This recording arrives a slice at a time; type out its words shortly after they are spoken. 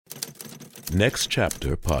Next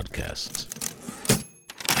Chapter Podcasts.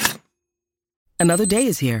 Another day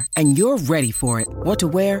is here, and you're ready for it. What to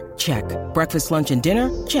wear? Check. Breakfast, lunch, and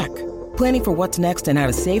dinner? Check. Planning for what's next and how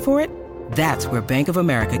to save for it? That's where Bank of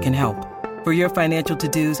America can help. For your financial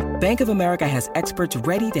to-dos, Bank of America has experts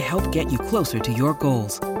ready to help get you closer to your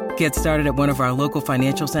goals. Get started at one of our local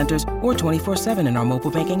financial centers or 24/7 in our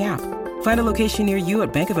mobile banking app. Find a location near you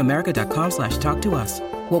at bankofamerica.com/talktous.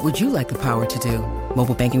 What would you like the power to do?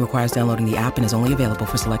 Mobile banking requires downloading the app and is only available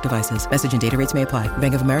for select devices. Message and data rates may apply.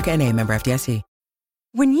 Bank of America N.A., member FDIC.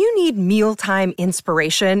 When you need mealtime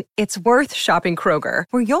inspiration, it's worth shopping Kroger,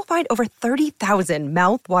 where you'll find over 30,000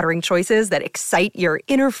 mouth-watering choices that excite your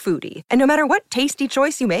inner foodie. And no matter what tasty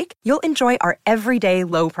choice you make, you'll enjoy our everyday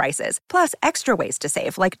low prices, plus extra ways to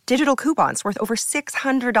save, like digital coupons worth over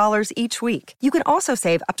 $600 each week. You can also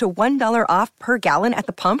save up to $1 off per gallon at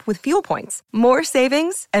the pump with fuel points. More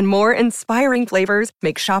savings and more inspiring flavors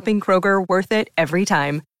make shopping Kroger worth it every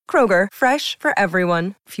time. Kroger, fresh for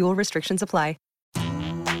everyone. Fuel restrictions apply.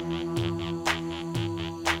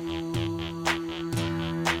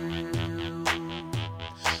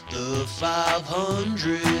 The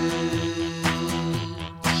 500,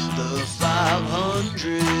 the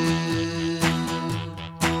 500.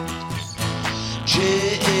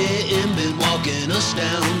 J.A.M. been walking us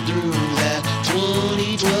down through that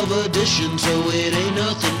 2012 edition, so it ain't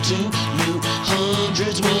nothing too new.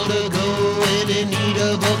 Hundreds more to go and in need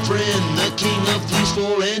of a friend. The king of fleece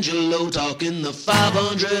for Angelo, talking the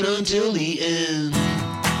 500 until the end.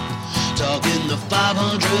 Talking the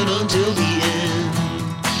 500 until the end.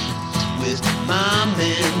 With my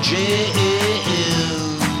man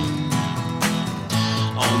J.M.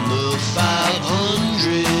 on the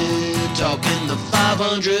 500, talking the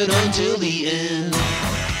 500 until the end.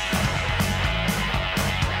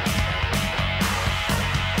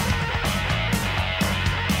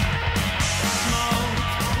 Smoke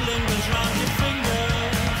lingers round your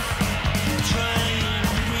fingers. Train,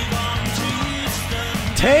 we've gone to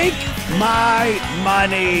Euston. Take my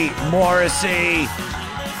money, Morrissey.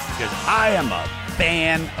 Because I am a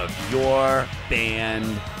fan of your band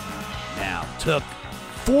now. Took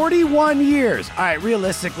 41 years. All right,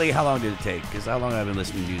 realistically, how long did it take? Because how long have I been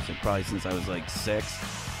listening to music? Probably since I was like 6.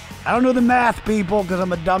 I don't know the math, people, because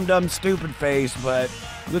I'm a dumb, stupid face, but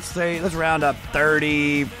let's round up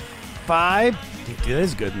 35. Dude, that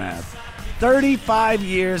is good math. 35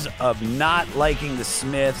 years of not liking the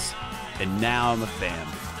Smiths, and now I'm a fan.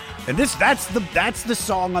 And that's the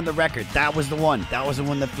song on the record. That was the one. That was the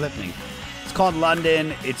one that flipped me. It's called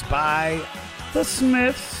London. It's by the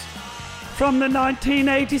Smiths from the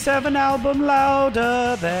 1987 album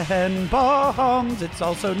Louder Than Bombs. It's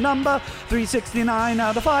also number 369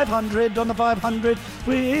 out of 500 on the 500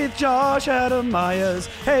 with Josh Adam Myers.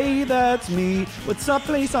 Hey, that's me. What's up,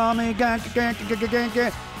 please, Army?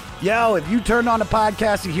 Yo, if you turn on a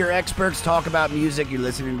podcast and hear experts talk about music, you're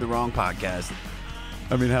listening to the wrong podcast.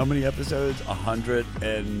 I mean, how many episodes?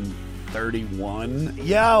 131.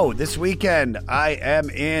 Yo, this weekend I am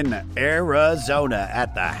in Arizona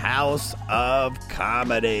at the House of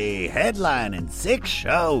Comedy, headlining 6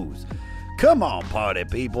 shows. Come on, party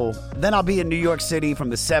people. Then I'll be in New York City from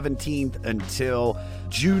the 17th until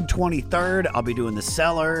June 23rd. I'll be doing the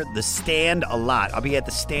Cellar, the Stand a lot. I'll be at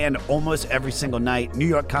the Stand almost every single night. New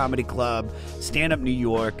York Comedy Club, Stand Up New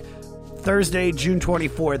York. Thursday, June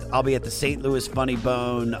 24th, I'll be at the St. Louis Funny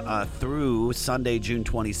Bone through Sunday, June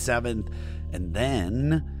 27th. And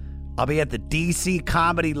then I'll be at the DC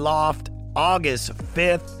Comedy Loft August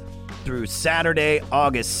 5th through Saturday,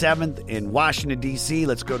 August 7th in Washington, D.C.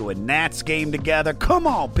 Let's go to a Nats game together. Come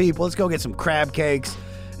on, people. Let's go get some crab cakes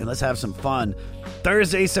and let's have some fun.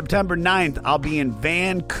 Thursday, September 9th, I'll be in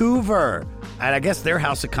Vancouver at, I guess, their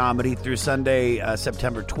House of Comedy through Sunday,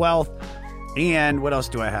 September 12th. And what else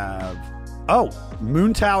do I have? Oh,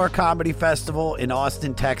 Moon Tower Comedy Festival in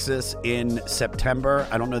Austin, Texas in September.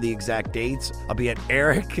 I don't know the exact dates. I'll be at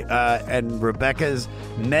Eric and Rebecca's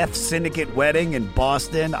Meth Syndicate Wedding in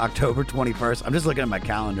Boston, October 21st. I'm just looking at my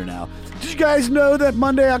calendar now. Did you guys know that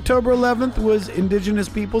Monday, October 11th was Indigenous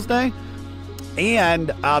Peoples Day?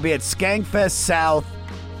 And I'll be at Skankfest South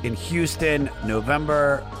in Houston,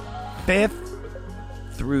 November 5th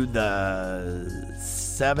through the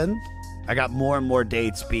 7th. I got more and more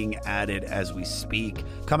dates being added as we speak.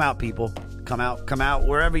 Come out, people. Come out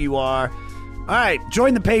wherever you are. All right,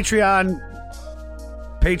 join the Patreon.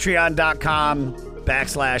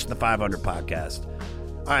 Patreon.com/the 500 podcast.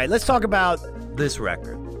 All right, let's talk about this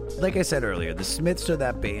record. Like I said earlier, the Smiths are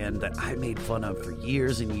that band that I made fun of for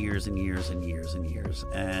years and years and years and years and years.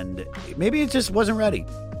 And maybe it just wasn't ready.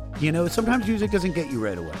 You know, sometimes music doesn't get you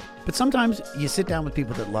right away. But sometimes you sit down with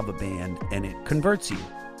people that love a band and it converts you.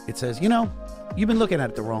 It says, you know, you've been looking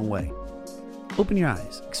at it the wrong way. Open your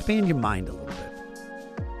eyes. Expand your mind a little bit.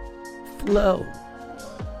 Flow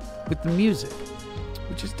with the music,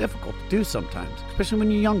 which is difficult to do sometimes, especially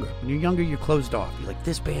when you're younger. When you're younger, you're closed off. You're like,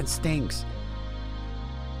 this band stinks.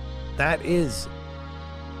 That is,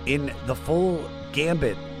 in the full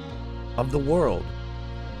gambit of the world,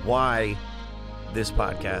 why this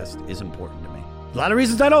podcast is important to me. A lot of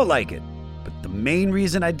reasons I don't like it, but the main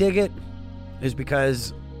reason I dig it is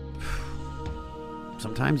because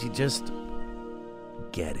sometimes you just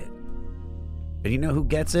get it. And you know who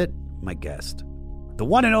gets it? My guest. The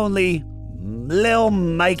one and only Lil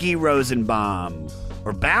Mikey Rosenbaum.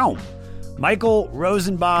 Or Baum. Michael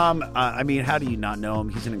Rosenbaum, I mean, how do you not know him?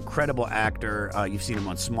 He's an incredible actor. You've seen him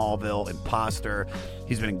on Smallville, Imposter.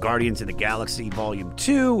 He's been in Guardians of the Galaxy Volume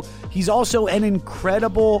 2. He's also an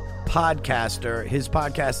incredible podcaster. His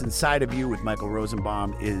podcast, Inside of You with Michael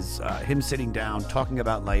Rosenbaum, is him sitting down, talking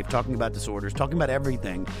about life, talking about disorders, talking about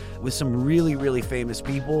everything with some really, really famous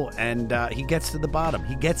people. And he gets to the bottom.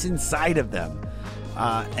 He gets inside of them.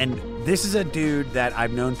 And this is a dude that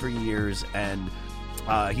I've known for years, and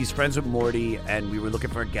he's friends with Morty, and we were looking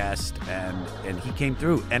for a guest, and he came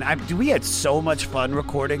through. And we had so much fun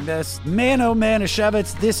recording this. Man, oh man,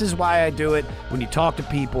 Ashevitz, this is why I do it. When you talk to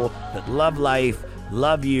people that love life,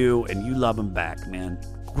 love you, and you love them back, man.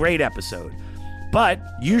 Great episode. But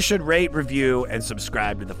you should rate, review, and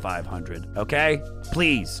subscribe to the 500, okay?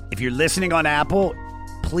 Please, if you're listening on Apple,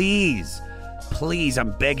 please,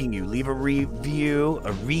 I'm begging you, leave a review,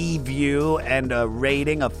 and a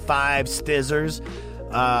rating of 5 stizzers.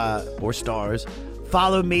 Or stars.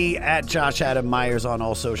 Follow me at Josh Adam Myers on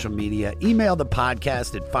all social media. Email the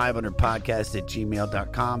podcast at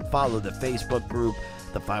 500podcast@gmail.com. Follow the Facebook group,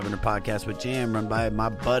 the 500 Podcast with Jam, run by my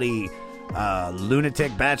buddy,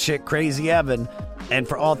 lunatic batshit crazy Evan. And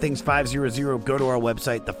for all things 500, go to our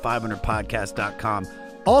website, the500podcast.com.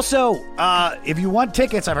 Also, if you want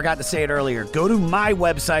tickets, I forgot to say it earlier, go to my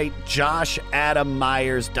website,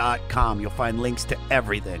 joshadammyers.com. You'll find links to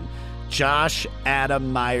everything.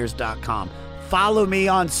 joshadammyers.com. Follow me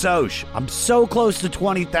on Soch. I'm so close to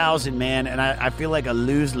 20,000, man, and I feel like a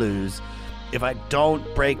lose-lose if I don't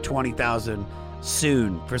break 20,000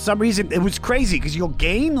 soon. For some reason, it was crazy because you'll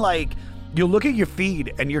gain, like, you'll look at your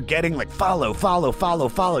feed and you're getting like follow.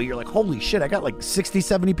 You're like, holy shit, I got like 60,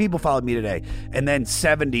 70 people followed me today, and then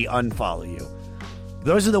 70 unfollow you.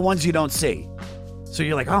 Those are the ones you don't see. So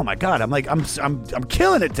you're like, oh my God, I'm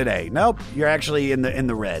killing it today. Nope, you're actually in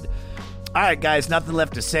the red. All right, guys, nothing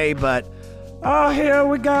left to say, but here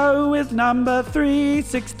we go with number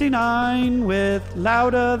 369 with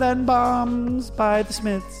Louder Than Bombs by the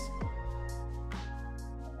Smiths.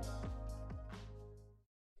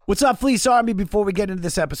 What's up, Fleece Army? Before we get into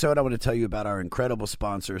this episode, I want to tell you about our incredible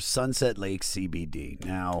sponsor, Sunset Lake CBD.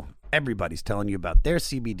 Now, everybody's telling you about their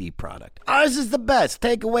CBD product. Ours is the best.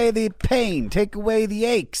 Take away the pain. Take away the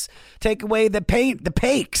aches. Take away the pain, the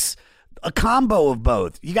pakes. A combo of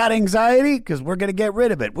both. You got anxiety? Because we're going to get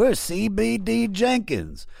rid of it. We're CBD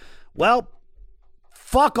Jenkins. Well,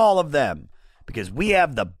 fuck all of them, because we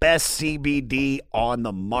have the best CBD on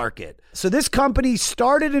the market. So this company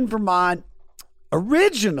started in Vermont,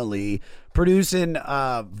 originally producing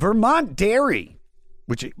Vermont dairy,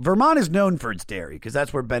 which Vermont is known for its dairy because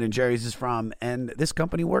that's where Ben & Jerry's is from, and this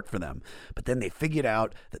company worked for them. But then they figured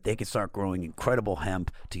out that they could start growing incredible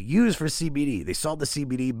hemp to use for CBD. They saw the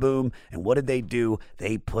CBD boom, and what did they do?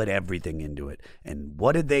 They put everything into it. And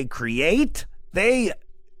what did they create? They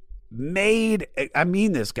made, I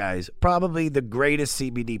mean this, guys, probably the greatest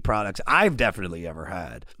CBD products I've definitely ever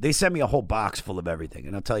had. They sent me a whole box full of everything,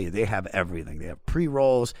 and I'll tell you, they have everything. They have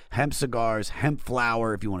pre-rolls, hemp cigars, hemp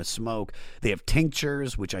flower if you want to smoke. They have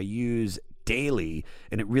tinctures, which I use daily,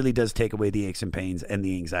 and it really does take away the aches and pains and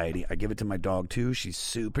the anxiety. I give it to my dog too. She's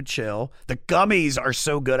super chill. The gummies are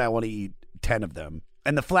so good, I want to eat 10 of them.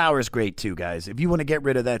 And the flower is great too, guys. If you want to get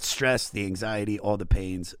rid of that stress, the anxiety, all the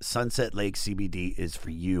pains, Sunset Lake CBD is for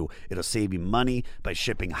you. It'll save you money by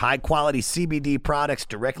shipping high-quality CBD products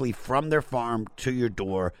directly from their farm to your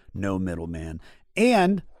door, no middleman.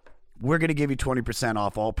 And we're going to give you 20%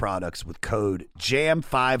 off all products with code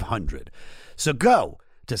JAM500. So go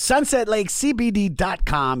to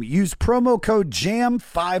sunsetlakecbd.com. Use promo code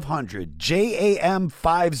JAM500,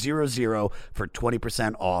 JAM500, for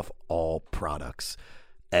 20% off all products.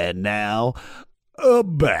 And now,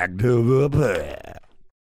 back to the play.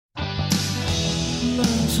 Learn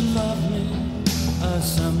to love me,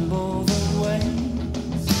 assemble the ways.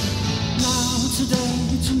 Now,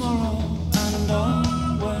 today, tomorrow, and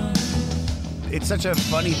always. it's such a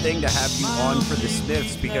funny thing to have you on for the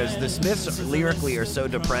Smiths, because the Smiths lyrically are so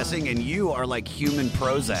depressing, and you are like human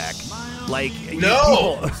Prozac. Like,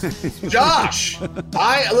 no, Josh,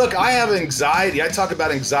 I have anxiety. I talk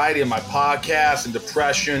about anxiety in my podcast and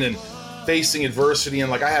depression and facing adversity.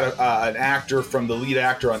 And like, I had an actor from the lead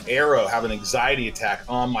actor on Arrow have an anxiety attack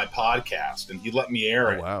on my podcast, and he let me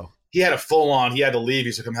air it. Wow. He had a full on, he had to leave.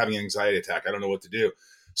 He's like, I'm having an anxiety attack. I don't know what to do.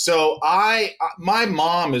 So my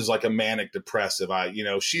mom is like a manic depressive.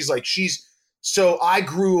 So I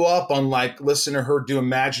grew up on like listening to her do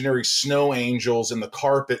imaginary snow angels in the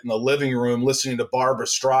carpet in the living room, listening to Barbara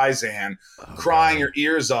Streisand, crying her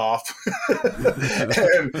ears off.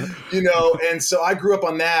 and so I grew up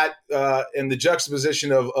on that, and the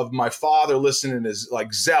juxtaposition of my father listening to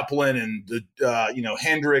like Zeppelin and the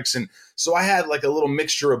Hendrix. And so I had like a little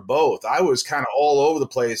mixture of both. I was kind of all over the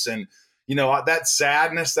place. And, that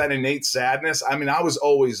sadness, that innate sadness, I mean, I was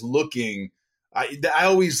always looking. I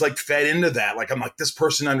always like fed into that. Like, I'm like, this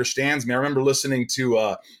person understands me. I remember listening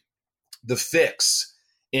to The Fix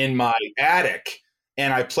in my attic,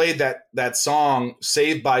 and I played that song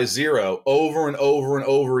Saved by Zero over and over and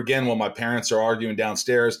over again while my parents are arguing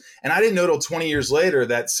downstairs. And I didn't know till 20 years later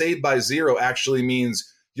that Saved by Zero actually means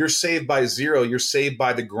you're saved by zero. You're saved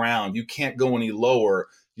by the ground. You can't go any lower.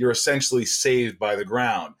 You're essentially saved by the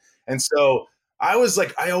ground. And so I was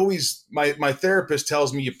like, my therapist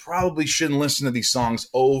tells me you probably shouldn't listen to these songs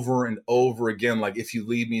over and over again. Like If You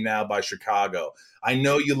Leave Me Now by Chicago. I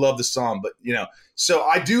know you love the song, but so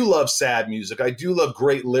I do love sad music. I do love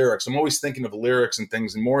great lyrics. I'm always thinking of lyrics and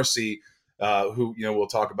things. And Morrissey, who, we'll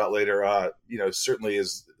talk about later, certainly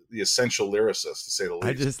is the essential lyricist, to say the least.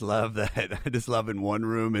 I just love that. I just love in one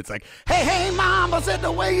room, it's like, hey, mom, I said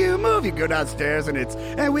the way you move. You go downstairs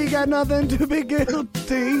and we got nothing to be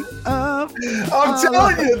guilty of. I'm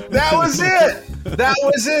telling you, that was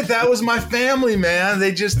it. That was my family, man.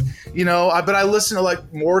 They just, but I listen to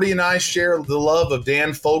like Morty and I share the love of Dan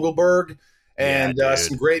Fogelberg and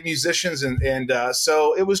some great musicians. And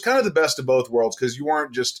so it was kind of the best of both worlds, because you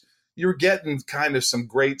were getting kind of some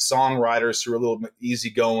great songwriters who were a little bit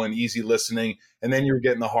easygoing, easy listening, and then you were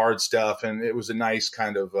getting the hard stuff, and it was a nice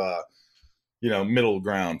kind of middle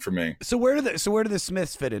ground for me. So where do the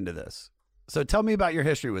Smiths fit into this? So tell me about your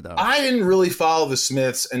history with them. I didn't really follow the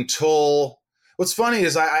Smiths until. What's funny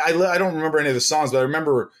is I don't remember any of the songs, but I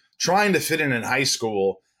remember trying to fit in high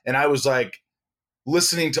school, and I was like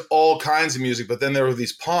listening to all kinds of music, but then there were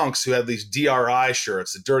these punks who had these DRI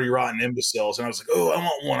shirts, the Dirty Rotten Imbeciles, and I was like, oh, I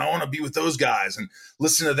want one. I want to be with those guys and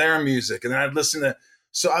listen to their music. And then I'd listen to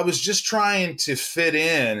 – so I was just trying to fit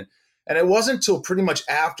in, and it wasn't until pretty much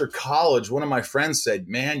after college one of my friends said,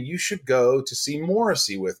 man, you should go to see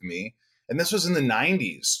Morrissey with me. And this was in the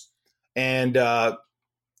 90s. And I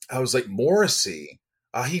was like, Morrissey?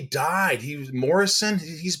 He died. Morrison?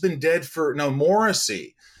 He's been dead for – no,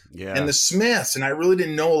 Morrissey. Yeah. And the Smiths, and I really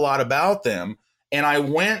didn't know a lot about them. And I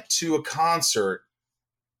went to a concert,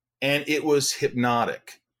 and it was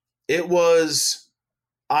hypnotic. It was,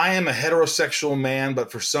 I am a heterosexual man,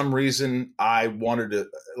 but for some reason I wanted to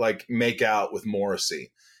like make out with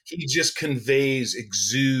Morrissey. He just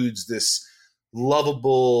exudes this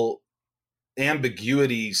lovable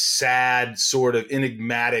ambiguity, sad, sort of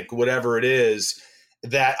enigmatic, whatever it is,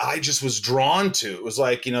 that I just was drawn to. It was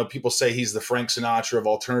like, people say he's the Frank Sinatra of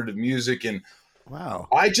alternative music. And wow,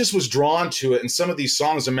 I just was drawn to it. And some of these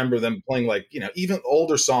songs, I remember them playing like, even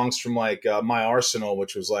older songs from like My Arsenal,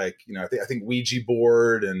 which was like, I think Ouija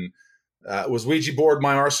Board, and was Ouija Board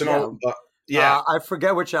My Arsenal? Yeah. I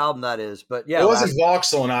forget which album that is, but yeah. It wasn't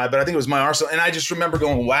Vauxhall and I, but I think it was My Arsenal. And I just remember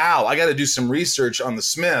going, wow, I got to do some research on the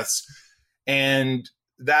Smiths. And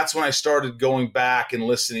that's when I started going back and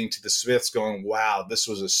listening to the Smiths, going, wow, this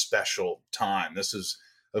was a special time. This is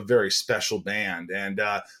a very special band. And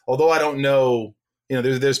although I don't know,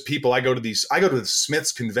 there's people, I go to the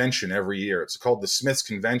Smiths convention every year. It's called the Smiths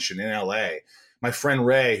Convention in LA. My friend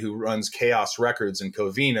Ray, who runs Chaos Records in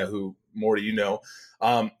Covina, who, Morty,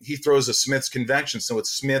 he throws a Smiths convention. So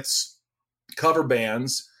it's Smiths cover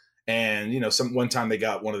bands. And, one time they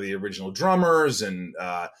got one of the original drummers, and,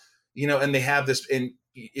 and they have this, and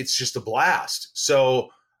it's just a blast. So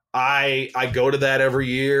I go to that every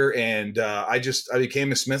year, and I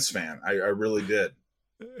became a Smiths fan. I really did.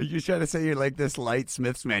 You're trying to say you're like this light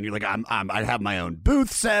Smiths man. You're like, I have my own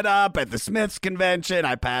booth set up at the Smiths convention.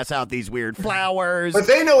 I pass out these weird flowers. But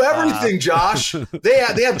they know everything, Josh. They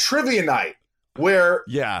have trivia night where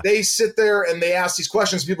they sit there and they ask these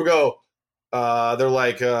questions. People go, they're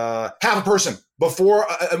like, half a person before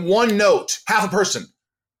one note, half a person.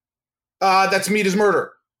 That's Meat is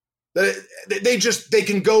Murder. They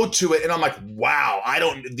can go to it, and I'm like, wow,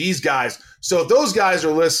 these guys. So if those guys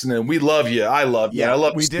are listening, we love you. I love you. Yeah, I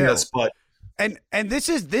love we do. this, but. And this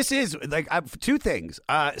is like two things.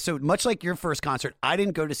 So much like your first concert, I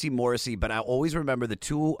didn't go to see Morrissey, but I always remember the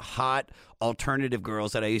two hot alternative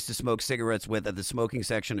girls that I used to smoke cigarettes with at the smoking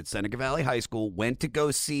section at Seneca Valley High School went to go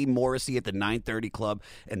see Morrissey at the 930 Club,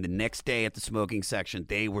 and the next day at the smoking section,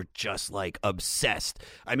 they were just like obsessed.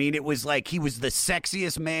 I mean, it was like he was the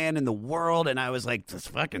sexiest man in the world, and I was like, this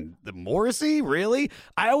fucking the Morrissey, really?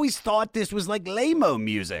 I always thought this was like lame-o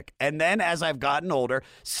music, and then as I've gotten older,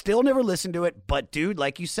 still never listened to it, but dude,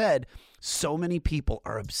 like you said, so many people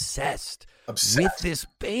are obsessed with this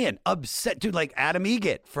band. Obsessed. Dude, like Adam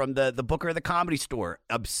Egget from the Booker of the Comedy Store,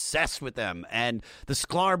 obsessed with them, and the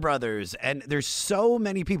Sklar brothers, and there's so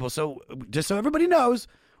many people. So just so everybody knows,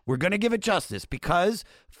 we're going to give it justice, because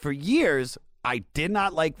for years, I did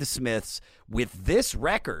not like the Smiths. With this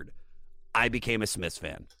record, I became a Smiths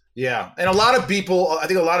fan. Yeah, and I think a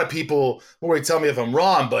lot of people will already tell me if I'm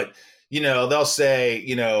wrong, but, they'll say,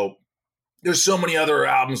 there's so many other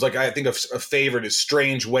albums. Like I think a favorite is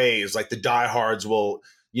Strange Ways, like the diehards will,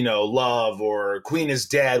 love, or Queen is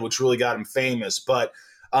Dead, which really got him famous. But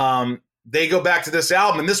they go back to this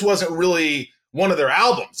album, and this wasn't really one of their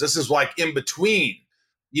albums. This is like in between,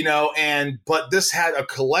 but this had a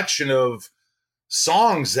collection of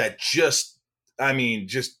songs that you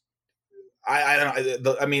just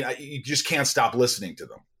can't stop listening to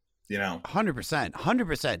them,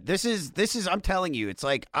 100%. This is, I'm telling you, it's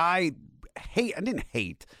like I didn't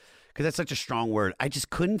hate, because that's such a strong word. I just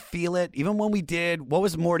couldn't feel it. Even when we did, what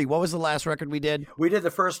was the last record we did? We did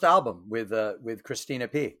the first album with Christina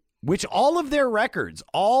P. Which all of their records,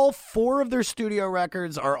 all 4 of their studio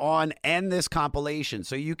records are on, and this compilation.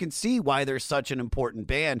 So you can see why they're such an important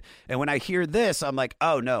band. And when I hear this, I'm like,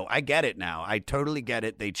 oh no, I get it now. I totally get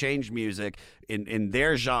it. They changed music in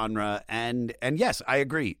their genre. And yes, I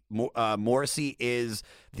agree. Morrissey is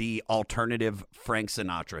the alternative Frank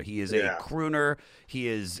Sinatra. He is a crooner.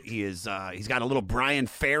 He's got a little Brian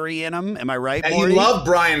Ferry in him. Am I right, and Morty? he loved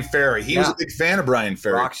Brian Ferry. He was a big fan of Brian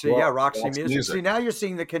Ferry. Roxy music. See, now you're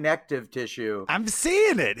seeing the connective tissue. I'm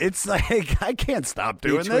seeing it. It's like, I can't stop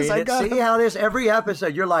doing this. See how this, every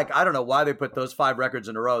episode, you're like, I don't know why they put those 5 records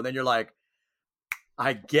in a row. And then you're like,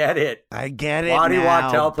 I get it. Waddy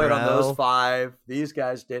Wachtel played on those 5. These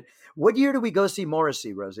guys did. What year did we go see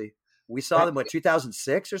Morrissey, Rosie? We saw them,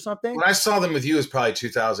 2006 or something? When I saw them with you, it was probably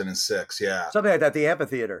 2006, yeah. Something like that, the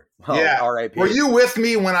amphitheater. Oh, yeah. R.I.P. Were you with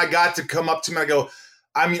me when I got to come up to him? I go,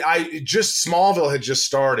 Smallville had just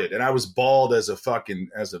started, and I was bald as an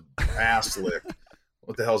ass lick.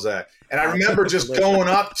 What the hell's that? And I remember just going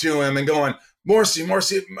up to him and going, Morrissey,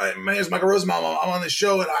 my name is Michael Rosenbaum. I'm on this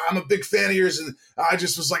show, and I'm a big fan of yours. And I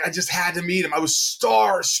just was like, I just had to meet him. I was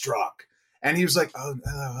starstruck. And he was like, oh,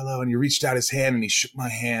 hello. And he reached out his hand, and he shook my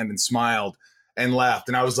hand and smiled and laughed.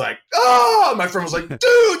 And I was like, oh, my friend was like,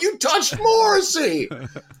 dude, you touched Morrissey. It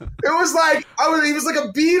was like, he was like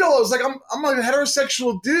a Beatle. I was like, I'm a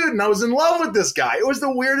heterosexual dude, and I was in love with this guy. It was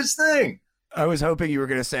the weirdest thing. I was hoping you were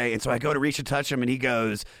going to say, and so I go to reach and touch him, and he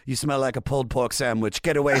goes, you smell like a pulled pork sandwich.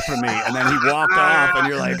 Get away from me. And then he walked off, and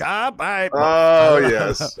you're like, bye. Oh,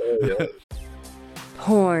 yes.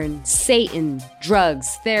 Porn, Satan,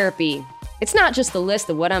 drugs, therapy. It's not just the list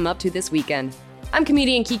of what I'm up to this weekend. I'm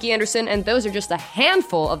comedian Kiki Anderson, and those are just a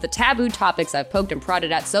handful of the taboo topics I've poked and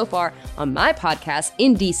prodded at so far on my podcast,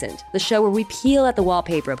 Indecent, the show where we peel at the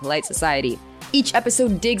wallpaper of polite society. Each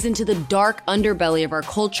episode digs into the dark underbelly of our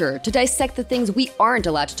culture to dissect the things we aren't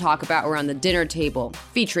allowed to talk about around the dinner table,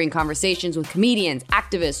 featuring conversations with comedians,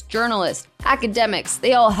 activists, journalists, academics.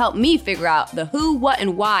 They all help me figure out the who, what,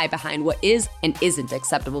 and why behind what is and isn't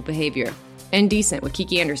acceptable behavior. Indecent with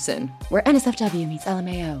Kiki Anderson, where NSFW meets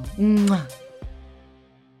LMAO. Mwah.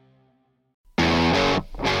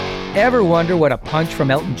 Ever wonder what a punch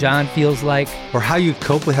from Elton John feels like? Or how you'd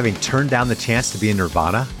cope with having turned down the chance to be in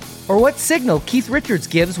Nirvana? Or what signal Keith Richards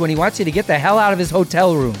gives when he wants you to get the hell out of his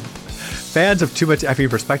hotel room? Fans of Too Much Effing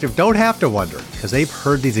Perspective don't have to wonder, because they've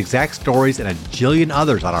heard these exact stories and a jillion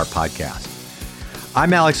others on our podcast.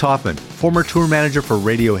 I'm Alex Hoffman, former tour manager for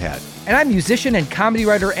Radiohead. And I'm musician and comedy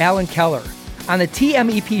writer Alan Keller. On the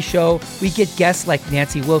TMEP show, we get guests like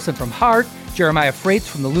Nancy Wilson from Heart, Jeremiah Freites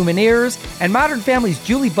from the Lumineers, and Modern Family's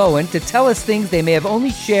Julie Bowen to tell us things they may have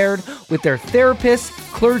only shared with their therapist,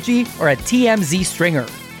 clergy, or a TMZ stringer.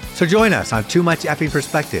 So join us on Too Much Effing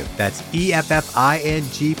Perspective. That's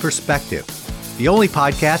EFFING Perspective. The only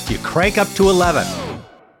podcast you crank up to 11.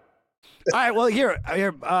 All right, well, here,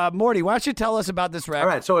 Morty, why don't you tell us about this record? All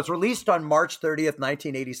right, so it's released on March 30th,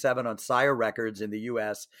 1987 on Sire Records in the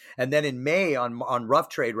U.S., and then in May on Rough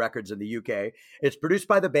Trade Records in the U.K. It's produced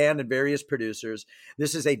by the band and various producers.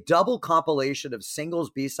 This is a double compilation of singles,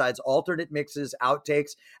 B-sides, alternate mixes,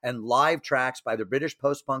 outtakes, and live tracks by the British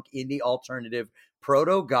post-punk indie alternative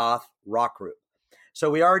proto-goth rock group. So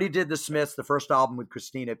we already did The Smiths, the first album with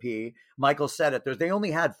Christina P. Michael said it. They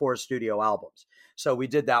only had 4 studio albums. So we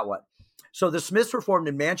did that one. So The Smiths were formed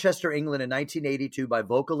in Manchester, England in 1982 by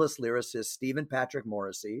vocalist-lyricist Stephen Patrick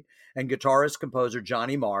Morrissey and guitarist-composer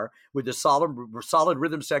Johnny Marr, with the solid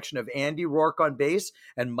rhythm section of Andy Rourke on bass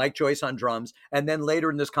and Mike Joyce on drums. And then later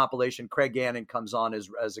in this compilation, Craig Gannon comes on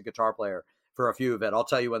as a guitar player for a few of it. I'll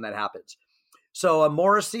tell you when that happens. So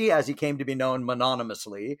Morrissey, as he came to be known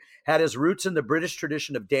mononymously, had his roots in the British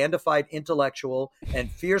tradition of dandified intellectual and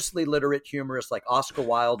fiercely literate humorists like Oscar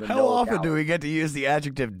Wilde and How Noel often Coward. do we get to use the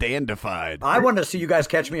adjective dandified? I wanted to see you guys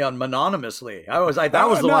catch me on mononymously. That was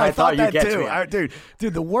the one I thought you'd catch me on.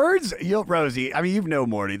 Dude, the words, Rosie, I mean, you know,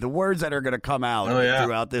 Morty, the words that are going to come out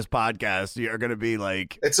throughout this podcast are going to be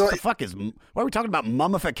like, why are we talking about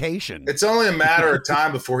mummification? It's only a matter of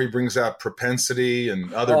time before he brings out propensity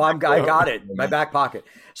and other. I got it. My back pocket.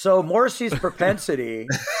 So Morrissey's propensity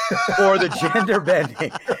for the gender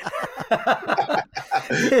bending,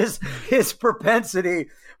 his propensity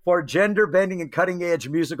for gender bending and cutting edge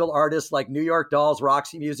musical artists like New York Dolls,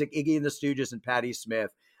 Roxy Music, Iggy and the Stooges, and Patti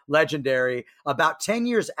Smith. Legendary. About 10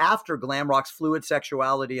 years after glam rock's fluid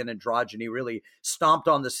sexuality and androgyny really stomped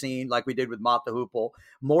on the scene, like we did with Mott the Hoople,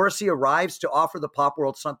 Morrissey arrives to offer the pop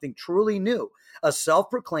world something truly new, a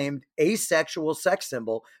self-proclaimed asexual sex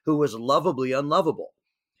symbol who was lovably unlovable.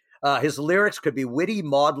 His lyrics could be witty,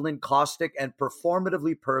 maudlin, caustic, and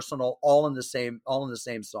performatively personal, all in the same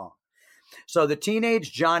song. So in the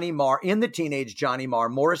teenage Johnny Marr,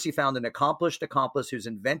 Morrissey found an accomplished accomplice whose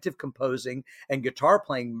inventive composing and guitar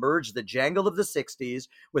playing merged the jangle of the 60s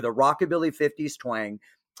with a rockabilly 50s twang,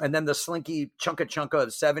 and then the slinky chunka of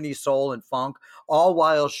 70s soul and funk, all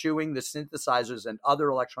while shooing the synthesizers and other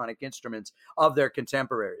electronic instruments of their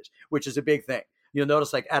contemporaries, which is a big thing. You'll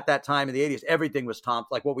notice, like, at that time in the 80s, everything was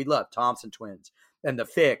like what we love, Thompson Twins and the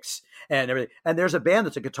Fix and everything. And there's a band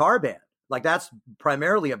that's a guitar band. Like, that's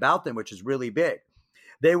primarily about them, which is really big.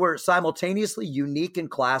 They were simultaneously unique and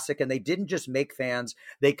classic, and they didn't just make fans,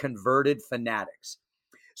 they converted fanatics.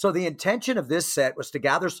 So the intention of this set was to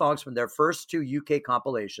gather songs from their first 2 UK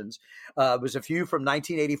compilations. It was a few from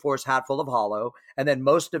 1984's Hatful of Hollow, and then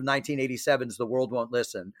most of 1987's The World Won't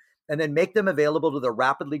Listen, and then make them available to the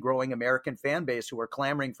rapidly growing American fan base who were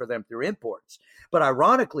clamoring for them through imports. But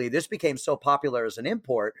ironically, this became so popular as an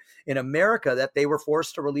import in America that they were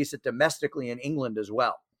forced to release it domestically in England as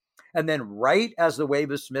well. And then right as the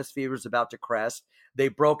wave of Smiths fever was about to crest, they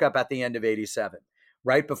broke up at the end of 87,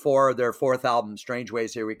 right before their 4th album, Strange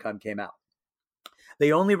Ways, Here We Come, came out.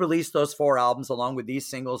 They only released those 4 albums along with these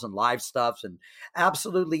singles and live stuffs and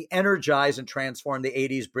absolutely energized and transformed the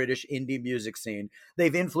 80s British indie music scene.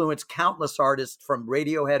 They've influenced countless artists from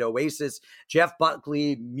Radiohead, Oasis, Jeff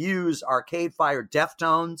Buckley, Muse, Arcade Fire,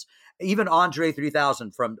 Deftones, even Andre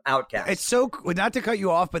 3000 from Outkast. It's so, not to cut you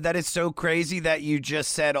off, but that is so crazy that you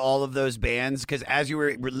just said all of those bands, because as you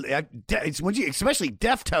were, especially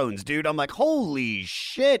Deftones, dude, I'm like, holy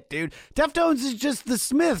shit, dude. Deftones is just the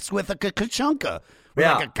Smiths with a ka-chunka.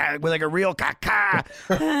 With like a real ka-ka.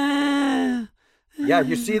 Yeah,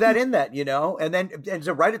 you see that in that, you know? And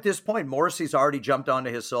so right at this point, Morrissey's already jumped onto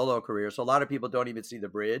his solo career. So a lot of people don't even see the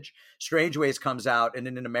bridge. Strange Ways comes out, and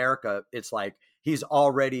then in America, it's like he's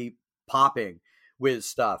already popping with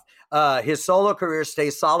stuff. His solo career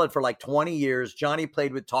stays solid for like 20 years. Johnny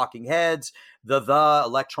played with Talking Heads, the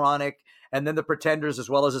Electronic, and then the Pretenders, as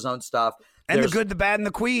well as his own stuff. And The Good, the Bad, and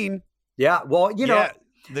the Queen. Yeah, well, you know.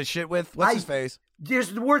 The shit with, what's his face?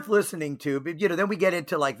 There's worth listening to, but, you know, then we get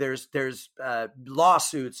into like there's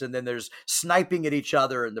lawsuits, and then there's sniping at each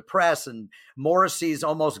other in the press, and Morrissey's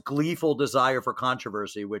almost gleeful desire for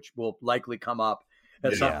controversy, which will likely come up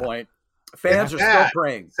at some point. Fans are still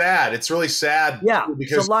praying. Sad. It's really sad. Yeah.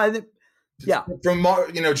 Because from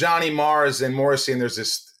Johnny Mars and Morrissey, and there's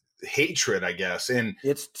this hatred, I guess. And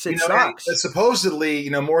it sucks. And supposedly,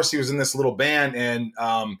 Morrissey was in this little band, and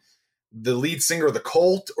the lead singer of the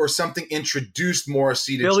Cult or something introduced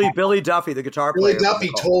Morrissey to Billy Duffy, the guitar player. Billy Duffy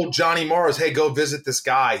told Johnny Mars, hey, go visit this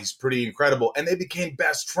guy. He's pretty incredible. And they became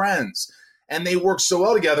best friends. And they worked so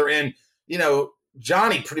well together. And,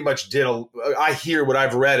 Johnny pretty much did I hear what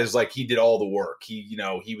I've read is like he did all the work.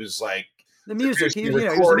 He was like the music,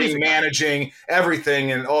 recording, managing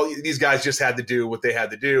everything. And all these guys just had to do what they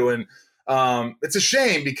had to do. And It's a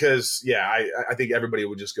shame because, I think everybody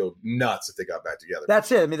would just go nuts if they got back together.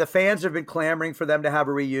 That's it. I mean, the fans have been clamoring for them to have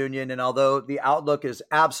a reunion. And although the outlook is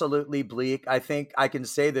absolutely bleak, I think I can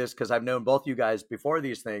say this because I've known both you guys before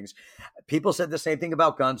these things. People said the same thing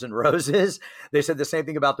about Guns N' Roses. They said the same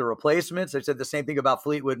thing about the Replacements. They said the same thing about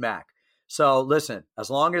Fleetwood Mac. So listen, as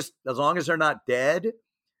long as they're not dead,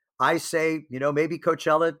 I say, maybe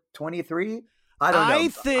Coachella 23. I don't know.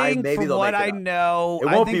 I think from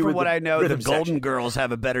what I know, the Golden Girls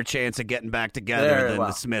have a better chance of getting back together than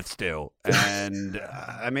the Smiths do. And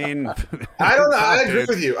I mean, I don't know. I agree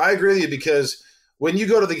with you. I agree with you because when you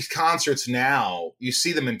go to these concerts now, you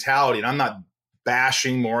see the mentality, and I'm not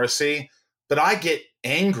bashing Morrissey, but I get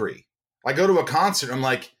angry. I go to a concert, I'm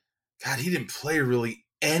like, God, he didn't play really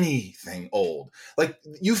anything old. Like,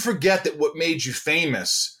 you forget that what made you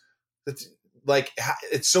famous, like,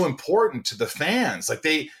 it's so important to the fans. Like,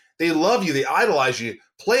 they love you, they idolize you.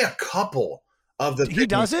 Play a couple of the. He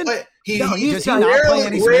doesn't. He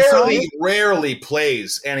rarely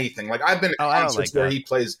plays anything. Like, I've been to concerts where he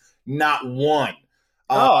plays not one.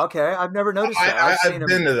 Okay. I've never noticed that. I've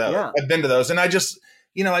been to those. Yeah. I've been to those, and I just,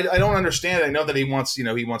 I don't understand. I know that he wants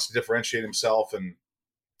to differentiate himself, and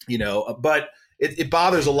but it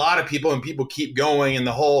bothers a lot of people, and people keep going, and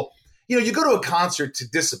the whole, you go to a concert to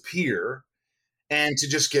disappear and to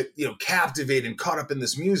just get, captivated and caught up in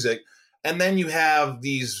this music. And then you have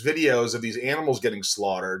these videos of these animals getting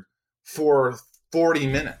slaughtered for 40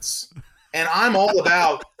 minutes. And I'm all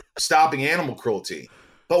about stopping animal cruelty.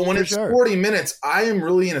 But when it's 40 minutes, I am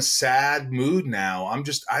really in a sad mood now.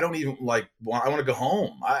 I don't even I want to go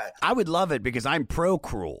home. I would love it because I'm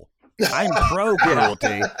pro-cruel. I'm pro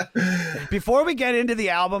cruelty. Before we get into the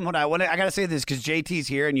album, I got to say this because JT's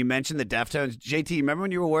here and you mentioned the Deftones. JT, remember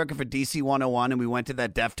when you were working for DC 101 and we went to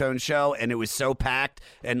that Deftones show and it was so packed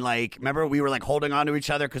and remember we were holding on to each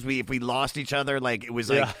other because if we lost each other, it was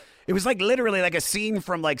it was literally like a scene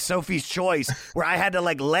from Sophie's Choice where I had to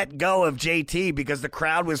let go of JT because the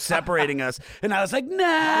crowd was separating us. And I was like,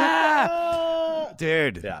 nah,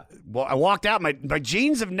 dude. Yeah. Well, I walked out. My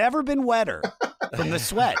jeans have never been wetter from the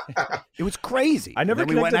sweat. It was crazy. I never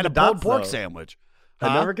we went and had a pulled pork sandwich.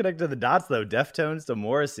 I never connected the dots though. Deftones to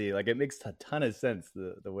Morrissey, it makes a ton of sense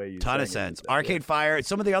the way you. Ton of sense. Arcade Fire.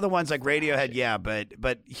 Some of the other ones like Radiohead, yeah, but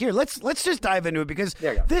here let's just dive into it because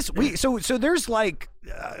so there's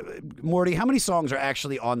Morty. How many songs are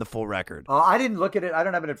actually on the full record? I didn't look at it. I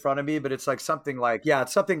don't have it in front of me, but it's something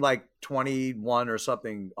it's something like 21 or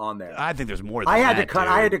something on there. I think there's more than I had to cut.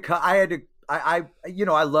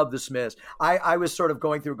 I love the Smiths. I was sort of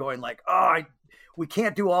going we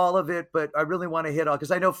can't do all of it, but I really want to hit on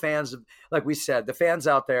because I know fans, like we said, the fans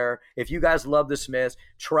out there, if you guys love the Smiths,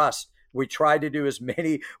 trust. We tried to do as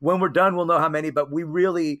many. When we're done, we'll know how many, but we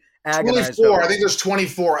really agonized. 24. I think there's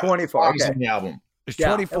 24. 24 songs on the album. There's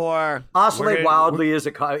 24. Oscillate Wildly is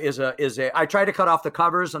a. I tried to cut off the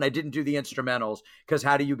covers and I didn't do the instrumentals because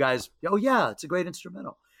how do you guys? Oh yeah, it's a great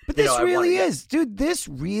instrumental. But this really is, dude. This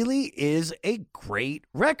really is a great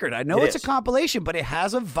record. I know it's a compilation, but it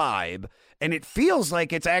has a vibe, and it feels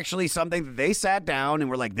like it's actually something that they sat down and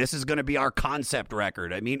were like, "This is going to be our concept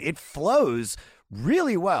record." I mean, it flows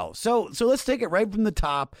really well. So let's take it right from the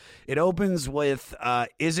top. It opens with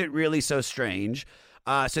 "Is It Really So Strange?"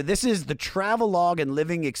 So this is the travelogue and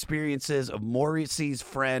living experiences of Morrissey's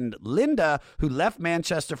friend Linda, who left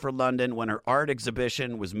Manchester for London when her art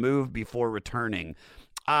exhibition was moved before returning.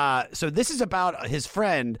 So this is about his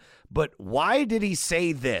friend, but why did he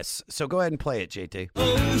say this? So go ahead and play it, JT.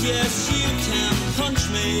 Oh, yes, you can punch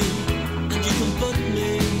me, and you can butt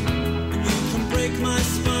me, and you can break my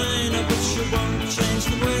spine, but you won't change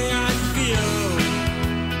the way I feel,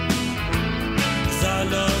 'cause I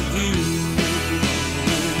love you.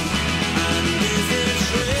 And is it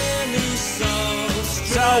really so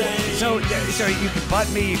strange? So you can butt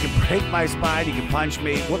me, you can break my spine, you can punch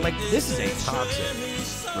me. Well, this is a toxic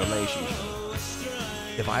relationship,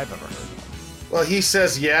 if I've ever heard one. Well, he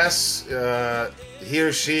says yes. He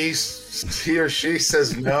or she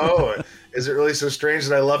says no. Is it really so strange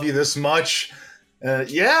that I love you this much?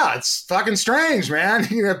 Yeah, it's fucking strange, man.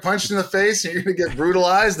 You're gonna get punched in the face and you're gonna get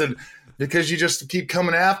brutalized, and because you just keep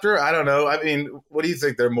coming after. I don't know. I mean, what do you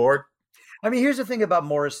think there, Mort? I mean, here's the thing about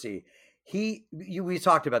Morrissey. We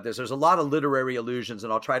talked about this. There's a lot of literary allusions,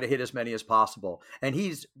 and I'll try to hit as many as possible. And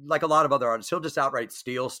he's like a lot of other artists. He'll just outright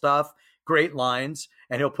steal stuff, great lines,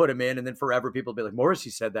 and he'll put them in. And then forever people will be like,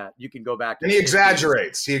 Morrissey said that. You can go back. And he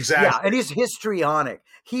exaggerates. Yeah, and he's histrionic.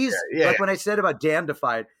 He's like when I said about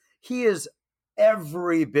Damnified, he is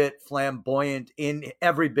every bit flamboyant in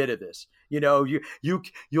every bit of this.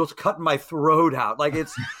 You'll cut my throat out. Like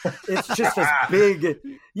it's just as big.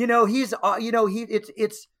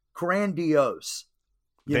 It's grandiose.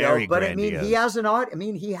 Very but grandiose. I mean, he has an art. I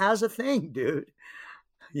mean, he has a thing, dude.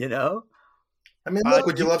 I mean, look,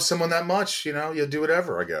 would you love someone that much? You'll do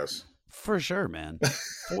whatever, I guess. For sure, man.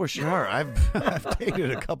 For sure. I've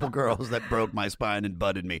dated a couple girls that broke my spine and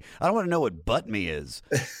butted me. I don't want to know what butt me is.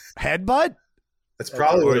 Headbutt? That's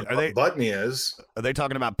probably what butt me is. Are they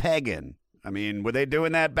talking about pegging? I mean, were they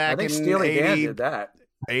doing that back in Steely Dan did that.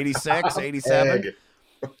 86, 87?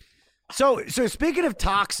 So speaking of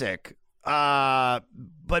toxic,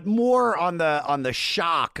 but more on the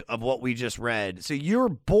shock of what we just read. So you were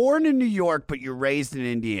born in New York, but you're raised in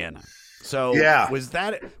Indiana. So was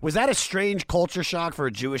that a strange culture shock for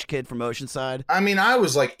a Jewish kid from Oceanside? I mean, I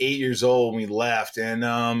was like 8 years old when we left, and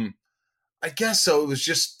I guess so. It was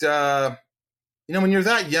just when you're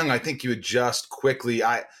that young, I think you adjust quickly.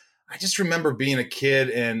 I just remember being a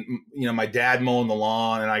kid and my dad mowing the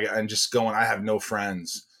lawn, and just going, I have no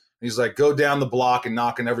friends. And he's like, go down the block and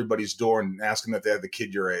knock on everybody's door and ask them if they have the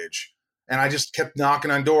kid your age. And I just kept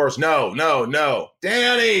knocking on doors. No,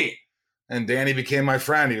 Danny. And Danny became my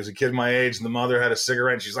friend. He was a kid my age, and the mother had a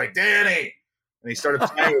cigarette, and she's like, Danny. And he started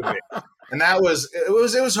playing with me. And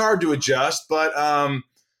it was hard to adjust, but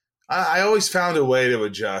I always found a way to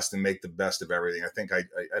adjust and make the best of everything. I think I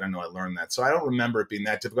don't know, I learned that. So I don't remember it being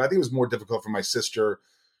that difficult. I think it was more difficult for my sister.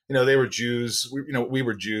 They were Jews. We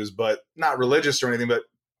were Jews, but not religious or anything. But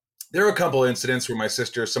there were a couple of incidents where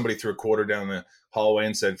somebody threw a quarter down the hallway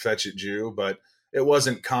and said, fetch it, Jew. But it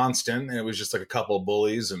wasn't constant. And it was just like a couple of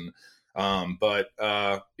bullies. And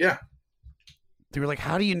yeah. They were like,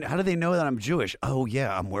 how do they know that I'm Jewish? Oh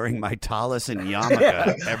yeah, I'm wearing my tallis and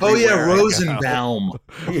yarmulke. Oh yeah, Rosenbaum.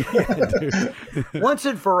 Once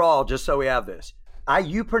and for all, just so we have this,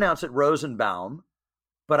 you pronounce it Rosenbaum,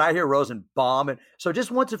 but I hear Rosenbaum, and so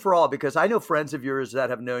just once and for all, because I know friends of yours that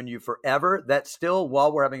have known you forever that still,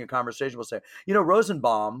 while we're having a conversation, will say,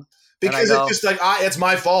 Rosenbaum, because it's just like it's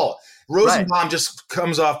my fault. Rosenbaum just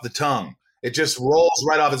comes off the tongue. It just rolls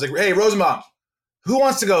right off. It's like, hey, Rosenbaum. Who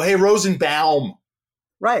wants to go? Hey, Rosenbaum.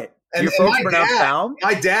 Right. And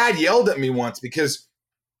my dad yelled at me once because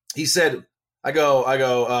he said, I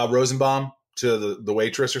go, Rosenbaum to the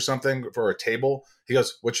waitress or something for a table. He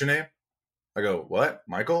goes, what's your name? I go, what?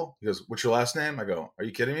 Michael? He goes, what's your last name? I go, are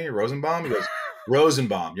you kidding me? Rosenbaum? He goes,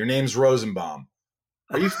 Rosenbaum. Your name's Rosenbaum.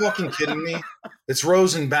 Are you fucking kidding me? It's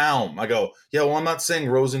Rosenbaum. I go, yeah, well, I'm not saying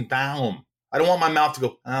Rosenbaum. I don't want my mouth to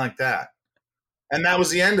go like that. And that was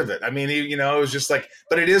the end of it. I mean, it was just like,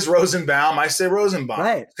 but it is Rosenbaum. I say Rosenbaum.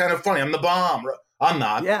 Right. It's kind of funny. I'm the bomb. I'm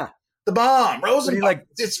not. Yeah. The bomb. Rosenbaum.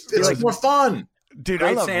 It's more fun. Dude,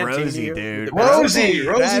 I love Rosie, dude. Rosie.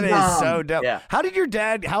 That is so dope. Yeah. How did your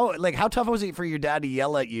dad, how tough was it for your dad to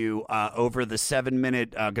yell at you over the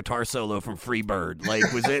 7-minute guitar solo from Freebird? Like,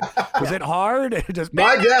 was it hard?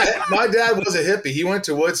 My dad was a hippie. He went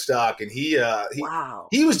to Woodstock, and he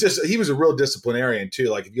was a real disciplinarian too.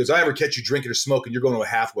 Like, if he goes, I ever catch you drinking or smoking, you're going to a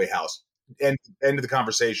halfway house. End of the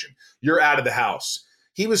conversation. You're out of the house.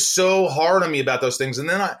 He was so hard on me about those things. And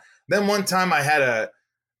then one time I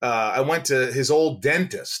went to his old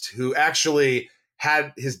dentist, who actually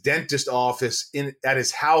had his dentist office at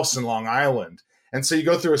his house in Long Island. And so you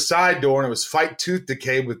go through a side door, and it was Fight Tooth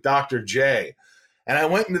Decay with Dr. J. And I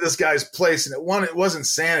went into this guy's place, and it wasn't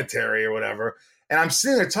sanitary or whatever. And I'm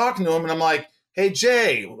sitting there talking to him, and I'm like, hey,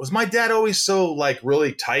 Jay, was my dad always so like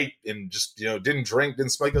really tight and just, didn't drink,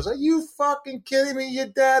 didn't smoke? He goes, are you fucking kidding me? Your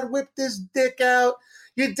dad whipped his dick out.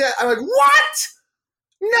 I'm like, what?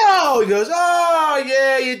 No, he goes, oh,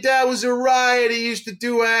 yeah, your dad was a riot. He used to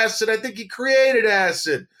do acid. I think he created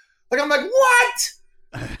acid. I'm like, what?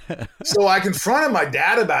 So I confronted my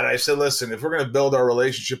dad about it. I said, listen, if we're going to build our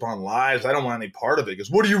relationship on lies, I don't want any part of it. He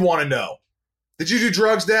goes, what do you want to know? Did you do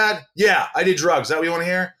drugs, Dad? Yeah, I did drugs. Is that what you want to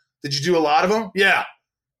hear? Did you do a lot of them? Yeah.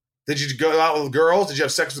 Did you go out with girls? Did you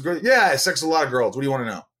have sex with girls? Yeah, I had sex with a lot of girls. What do you want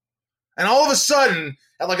to know? And all of a sudden,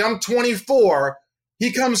 I'm 24,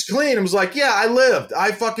 he comes clean and was like, yeah, I lived.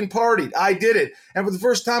 I fucking partied. I did it. And for the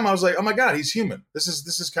first time, I was like, oh my God, he's human. This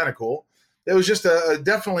is kind of cool. It was just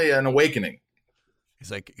definitely an awakening. He's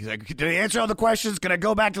like, did he answer all the questions? Can I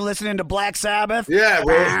go back to listening to Black Sabbath? Yeah,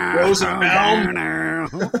 Rosenbaum.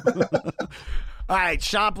 All right,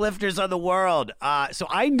 Shoplifters of the World. So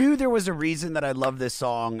I knew there was a reason that I love this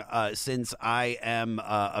song since I am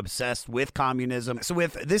obsessed with communism. So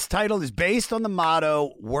this title is based on the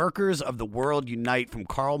motto, Workers of the World Unite, from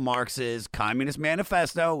Karl Marx's Communist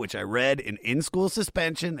Manifesto, which I read in in-school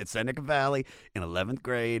suspension at Seneca Valley in 11th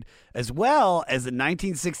grade, as well as the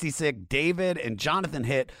 1966 David and Jonathan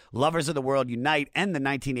hit Lovers of the World Unite and the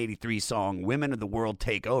 1983 song Women of the World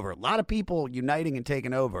Take Over. A lot of people uniting and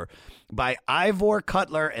taking over by Ivor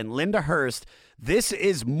Cutler and Linda Hurst. This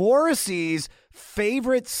is Morrissey's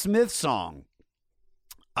favorite Smith song.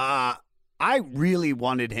 I really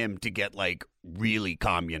wanted him to get like really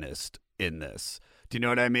communist in this. Do you know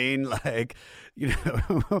what I mean? Like, you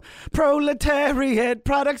know, proletariat,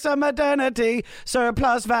 products of modernity,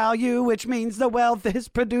 surplus value, which means the wealth is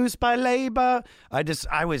produced by labor.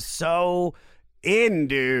 I was so in,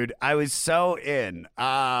 dude. I was so in.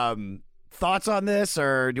 Thoughts on this,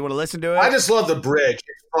 or do you want to listen to it? I just love the bridge.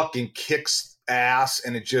 It fucking kicks ass,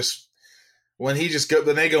 and it just when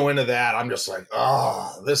they go into that, I'm just like,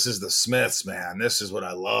 oh, this is the Smiths, man. This is what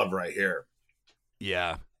I love right here.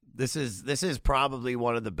 Yeah, this is probably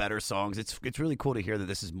one of the better songs. It's really cool to hear that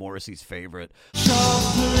this is Morrissey's favorite.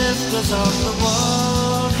 Shoplifters of the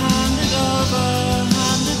world, hand it over,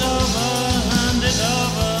 hand it over, hand it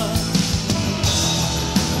over.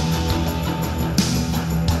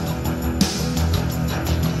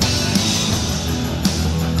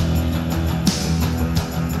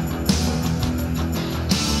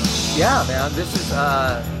 Yeah, man,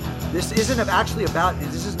 this isn't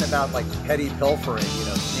about like petty pilfering, you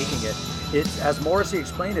know, sneaking it. It's, as Morrissey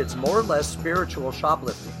explained, it's more or less spiritual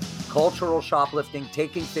shoplifting, cultural shoplifting,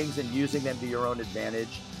 taking things and using them to your own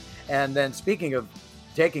advantage. And then speaking of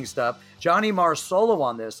taking stuff, Johnny Marr's solo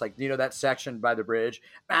on this, like, you know, that section by the bridge,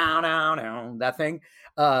 that thing.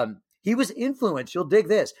 He was influenced, you'll dig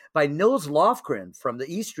this, by Nils Lofgren from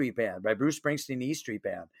the E Street Band, by Bruce Springsteen E Street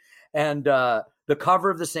Band. And the cover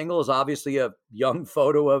of the single is obviously a young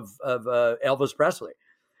photo of Elvis Presley,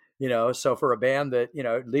 you know. So for a band that, you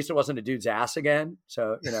know, at least it wasn't a dude's ass again.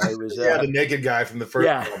 So, you know, it was the naked guy from the first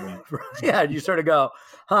album. Yeah, you sort of go,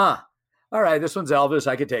 huh? All right, this one's Elvis.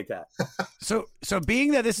 I could take that. So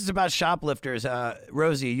being that this is about shoplifters,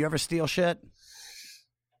 Rosie, you ever steal shit?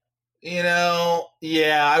 You know,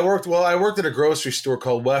 yeah, I worked at a grocery store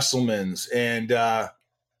called Wesselman's, and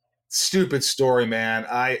stupid story, man.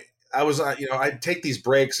 I was, you know, I'd take these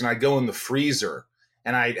breaks and I'd go in the freezer,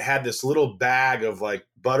 and I had this little bag of like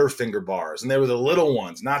Butterfinger bars, and they were the little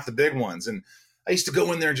ones, not the big ones. And I used to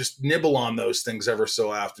go in there and just nibble on those things ever so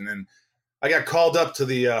often. And I got called up to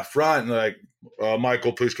the front, and like,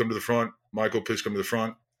 Michael, please come to the front. Michael, please come to the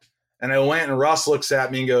front. And I went, and Russ looks at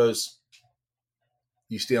me and goes,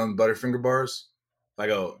 "You stealing Butterfinger bars?" I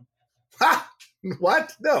go, "Ha!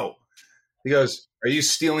 What? No." He goes, "Are you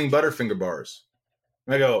stealing Butterfinger bars?"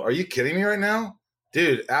 And I go, "Are you kidding me right now?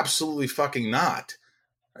 Dude, absolutely fucking not.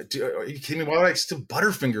 Are you kidding me? Why would I steal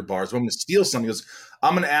Butterfinger bars? I'm going to steal something." He goes,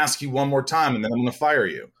 "I'm going to ask you one more time, and then I'm going to fire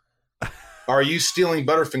you. Are you stealing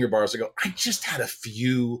Butterfinger bars?" I go, "I just had a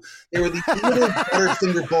few. They were these little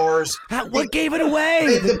Butterfinger bars." What gave it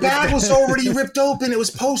away? The bag was already ripped open. It was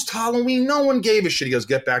post-Halloween. No one gave a shit. He goes,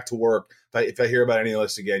 "Get back to work. If I hear about any of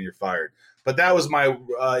this again, you're fired." But that was my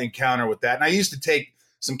encounter with that. And I used to take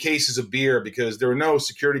some cases of beer because there were no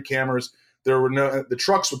security cameras. The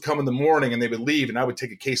trucks would come in the morning and they would leave, and I would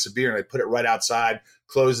take a case of beer and I'd put it right outside,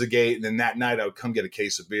 close the gate, and then that night I would come get a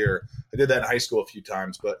case of beer. I did that in high school a few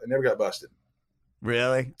times, but I never got busted.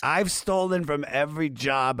 Really? I've stolen from every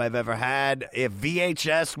job I've ever had. If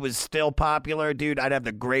VHS was still popular, dude, I'd have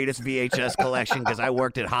the greatest VHS collection because I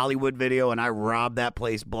worked at Hollywood Video and I robbed that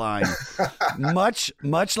place blind. Much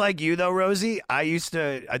like you, though, Rosie, I used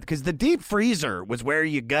to, because the deep freezer was where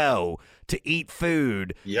you go to eat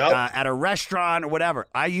food at a restaurant or whatever.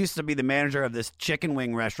 I used to be the manager of this chicken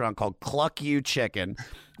wing restaurant called Cluck You Chicken,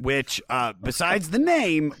 which, besides the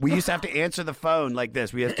name, we used to have to answer the phone like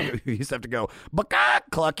this. We used to have to go, "Baka,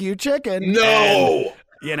 Cluck You Chicken." No.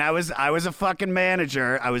 And I was a fucking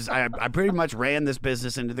manager. I pretty much ran this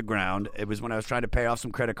business into the ground. It was when I was trying to pay off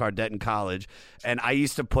some credit card debt in college, and I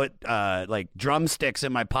used to put like drumsticks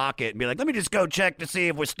in my pocket and be like, "Let me just go check to see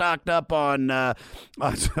if we're stocked up on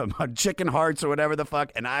chicken hearts or whatever the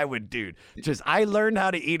fuck." And I would, dude, I learned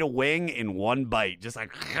how to eat a wing in one bite, just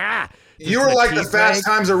like. You were like the Fast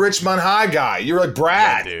Times at Richmond High guy. You were like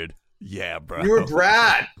Brad, dude. Yeah, bro. You were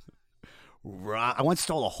Brad. I once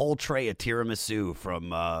stole a whole tray of tiramisu from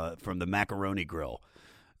the macaroni grill,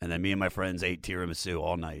 and then me and my friends ate tiramisu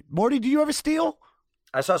all night. Morty, do you ever steal?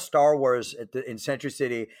 I saw Star Wars in Century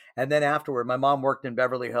City. And then afterward, my mom worked in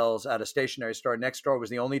Beverly Hills at a stationery store. Next door was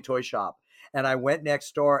the only toy shop. And I went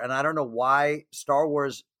next door, and I don't know why Star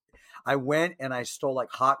Wars, I went and I stole like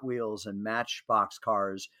Hot Wheels and Matchbox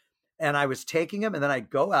cars. And I was taking them, and then I'd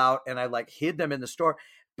go out and I like hid them in the store.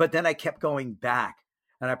 But then I kept going back,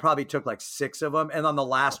 and I probably took like 6 of them. And on the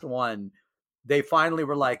last one, they finally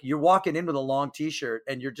were like, you're walking in with a long t-shirt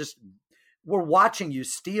and we're watching you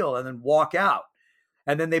steal and then walk out.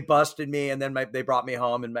 And then they busted me, and then they brought me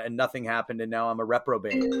home, and nothing happened. And now I'm a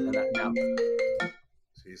reprobate.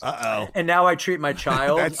 And now I treat my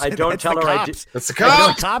child. I don't tell her I did. That's the cops.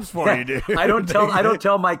 That's the cops for you, dude. I don't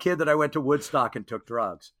tell my kid that I went to Woodstock and took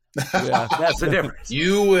drugs. Yeah. That's the difference.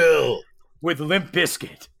 You will. With Limp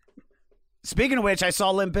Bizkit. Speaking of which, I saw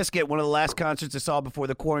Limp Bizkit, one of the last concerts I saw before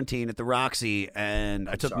the quarantine at the Roxy, and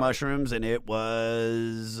I took mushrooms, and it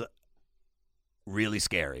was really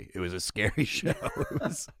scary. It was a scary show. It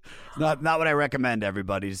was not what I recommend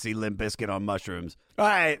everybody to see Limp Bizkit on mushrooms. All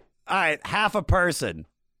right, half a person.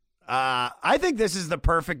 I think this is the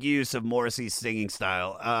perfect use of Morrissey's singing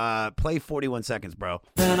style. Play 41 seconds, bro.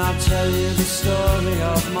 Then I'll tell you the story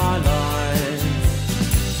of my life.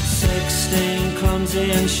 16,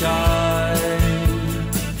 clumsy and shy.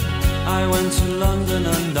 I went to London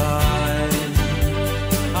and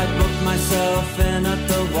I booked myself in at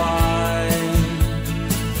the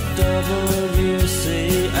YWCA.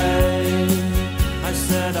 I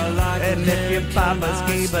said I like and if your papa's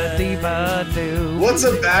diva do. What's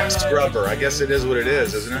a back scrubber? I guess it is what it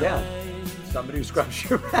is, isn't it? Yeah. Somebody who scrubs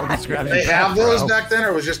your back. They have those back then,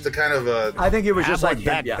 or was just the kind of a... I think it was just like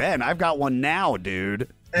back then. I've got one now,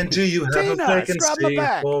 dude. And do you have Tina, a vacancy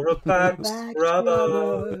for a back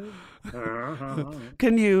scrubber?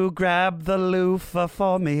 Can you grab the loofah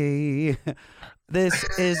for me? This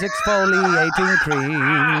is exfoliating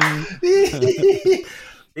cream.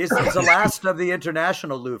 It's the last of the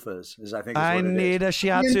international loofahs, I think. I need a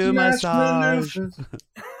shiatsu massage.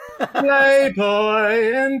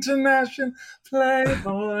 Playboy, international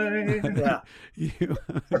Playboy. Yeah.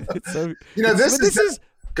 This is.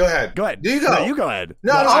 Go ahead. Go ahead. You go. No, you go ahead.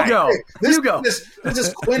 No, I'll go. You go. This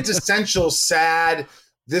is quintessential sad.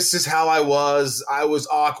 This is how I was. I was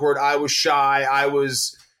awkward. I was shy. I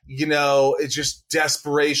was, it's just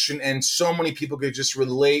desperation. And so many people could just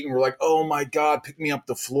relate and were like, oh my God, pick me up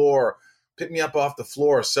the floor. Pick me up off the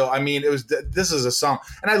floor. So, this is a song.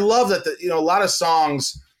 And I love that, a lot of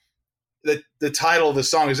songs, the title of the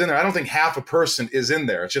song is in there. I don't think half a person is in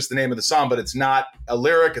there. It's just the name of the song, but it's not a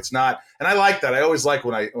lyric. It's not. And I like that. I always like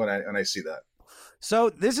when I see that.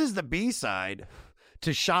 So this is the B-side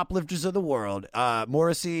to Shoplifters of the World.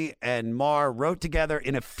 Morrissey and Marr wrote together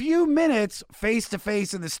in a few minutes,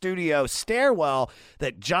 face-to-face in the studio, Stairwell,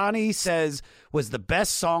 that Johnny says was the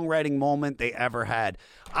best songwriting moment they ever had.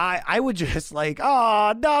 I would just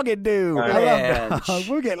doggy dude. I love dogs.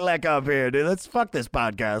 We're getting let up here, dude. Let's fuck this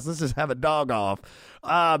podcast. Let's just have a dog off.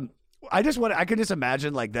 I could just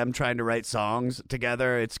imagine them trying to write songs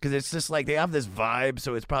together. It's because it's just they have this vibe.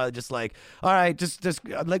 So it's probably just all right, just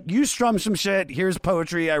you strum some shit. Here's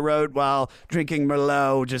poetry I wrote while drinking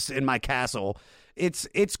Merlot just in my castle. It's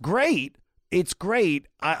great. It's great.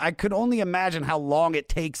 I could only imagine how long it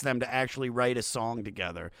takes them to actually write a song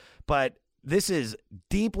together. But this is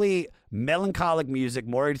deeply melancholic music.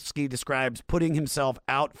 Morrissey describes putting himself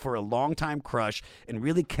out for a longtime crush and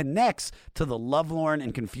really connects to the lovelorn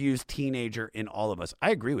and confused teenager in all of us. I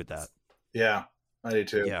agree with that. Yeah, I do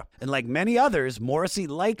too. Yeah. And like many others, Morrissey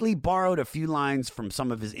likely borrowed a few lines from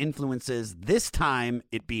some of his influences, this time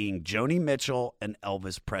it being Joni Mitchell and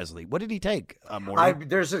Elvis Presley. What did he take, Morty?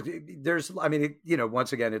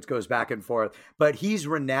 Once again, it goes back and forth, but he's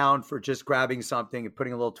renowned for just grabbing something and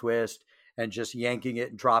putting a little twist and just yanking it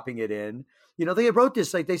and dropping it in. They wrote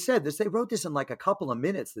this, like they said, they wrote this in a couple of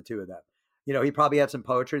minutes, the two of them. He probably had some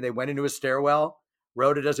poetry. They went into a stairwell,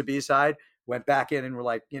 wrote it as a B-side, went back in and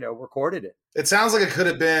were recorded it. It sounds like it could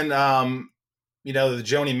have been, the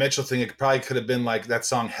Joni Mitchell thing. It probably could have been like that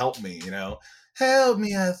song, Help Me, Help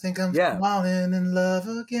me, I think I'm falling in love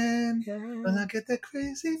again. When I get that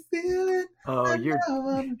crazy feeling. Oh,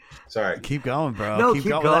 Sorry. Keep going, bro. No, keep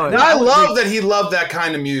going. No, I love that he loved that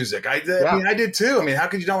kind of music. I did too. How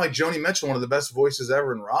could you not like Joni Mitchell, one of the best voices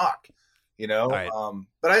ever in rock? Right.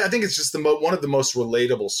 But I think it's just one of the most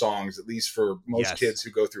relatable songs, at least for most kids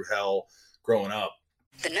who go through hell growing up.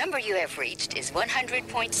 The number you have reached is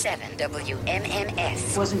 100.7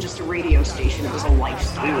 WMMS. It wasn't just a radio station, it was a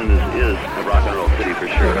lifestyle. Cleveland is a rock and roll city for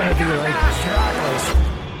sure.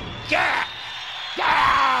 Get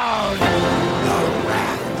down! The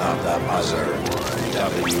Wrath of the Buzzard.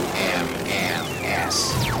 WMMS.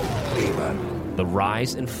 Cleveland. the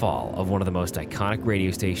rise and fall of one of the most iconic radio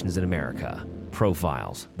stations in America.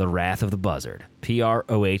 Profiles, The Wrath of the Buzzard,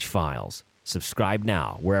 PROH Files. Subscribe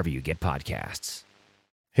now wherever you get podcasts.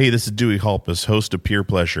 Hey, this is Dewey Halpus, host of Peer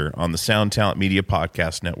Pleasure on the Sound Talent Media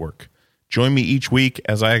Podcast Network. Join me each week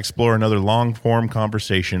as I explore another long-form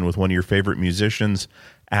conversation with one of your favorite musicians,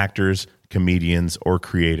 actors, comedians, or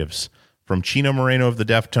creatives. From Chino Moreno of the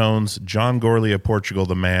Deftones, John Gorley of Portugal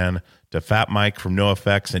the Man, to Fat Mike from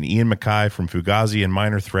NoFX and Ian MacKaye from Fugazi and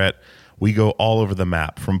Minor Threat, we go all over the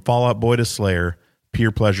map. From Fall Out Boy to Slayer,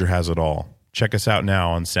 Peer Pleasure has it all. Check us out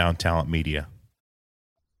now on Sound Talent Media.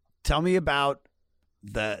 Tell me about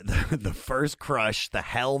the first crush, the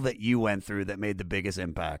hell that you went through that made the biggest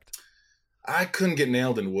impact. I couldn't get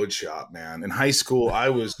nailed in woodshop, man. In high school, I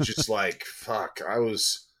was just like, fuck. I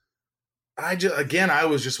was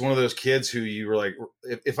just one of those kids who you were like,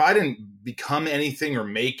 if I didn't become anything or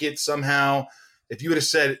make it somehow, if you would have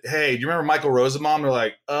said, hey, do you remember Michael Rosenbaum? They're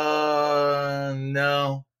like,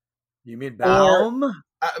 no. You mean Baum?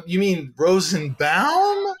 You mean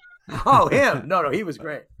Rosenbaum? Oh, him. No, he was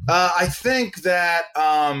great. I think that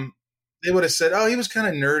they would have said, oh, he was kind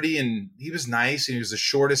of nerdy and he was nice and he was the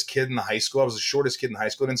shortest kid in the high school. I was the shortest kid in high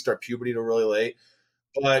school. I didn't start puberty till really late.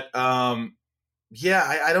 But yeah,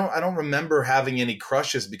 I don't remember having any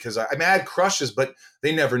crushes because I had crushes, but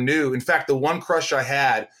they never knew. In fact, the one crush I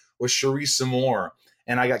had was Charisse Moore,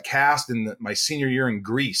 and I got cast in my senior year in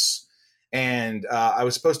Grease, and I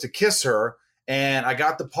was supposed to kiss her, and I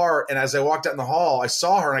got the part. And as I walked out in the hall, I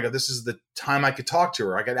saw her, and I go, "This is the time I could talk to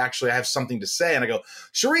her. I have something to say." And I go,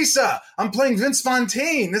 "Charissa, I'm playing Vince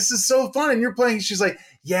Fontaine. This is so fun, and you're playing." She's like,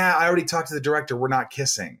 "Yeah, I already talked to the director. We're not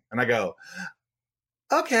kissing." And I go,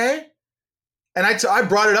 "Okay." And I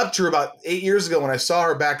brought it up to her about 8 years ago when I saw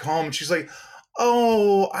her back home, and she's like,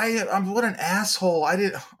 "Oh, I'm what an asshole.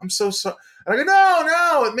 I'm so sorry." And I go,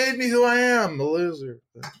 "No, it made me who I am, a loser."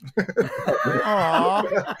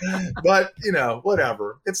 But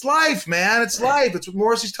whatever. It's life, man. It's life. It's what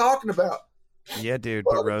Morrissey's talking about. Yeah, dude.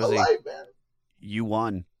 But Rosie, life, man. You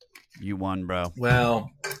won. You won, bro. Well,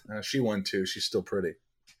 she won too. She's still pretty.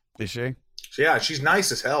 Is she? Yeah, she's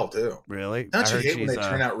nice as hell too. Really? Don't you hate when they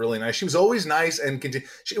turn out really nice? She was always nice and it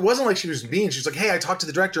wasn't like she was mean. She was like, "Hey, I talked to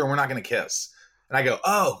the director and we're not going to kiss." And I go,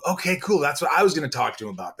 "Oh, okay, cool. That's what I was going to talk to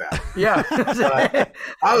him about that." Yeah.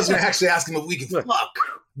 I was going to actually ask him if we could fuck,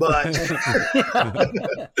 but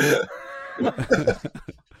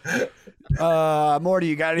Morty,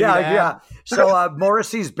 you got anything? Yeah. So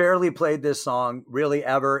Morrissey's barely played this song really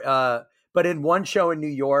ever. But in one show in New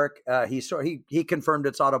York, he confirmed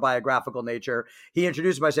its autobiographical nature. He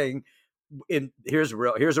introduced it by saying, here's a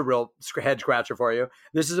real head scratcher for you.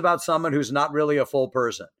 This is about someone who's not really a full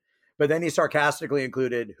person." But then he sarcastically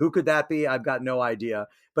included, "Who could that be? I've got no idea."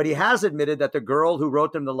 But he has admitted that the girl who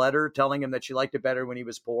wrote him the letter telling him that she liked it better when he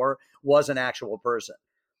was poor was an actual person,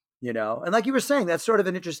 And like you were saying, that's sort of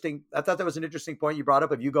I thought that was an interesting point you brought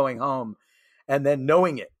up of you going home and then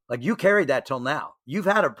knowing it. Like you carried that till now. You've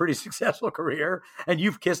had a pretty successful career and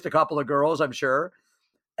you've kissed a couple of girls, I'm sure.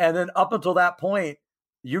 And then up until that point,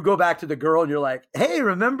 you go back to the girl and you're like, "Hey,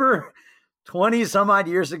 remember 20 some odd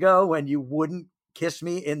years ago when you wouldn't kiss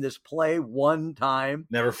me in this play one time?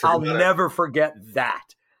 I'll never forget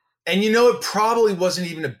that." And it probably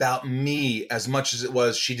wasn't even about me as much as it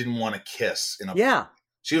was she didn't want to kiss. Yeah.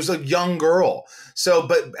 She was a young girl. So,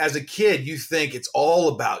 but as a kid, you think it's all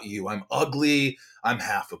about you. I'm ugly. I'm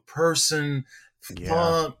half a person.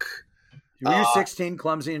 Funk. Were you 16,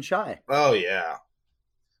 clumsy and shy? Oh, yeah.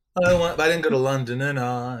 I didn't go to London and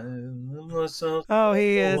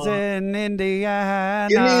he is in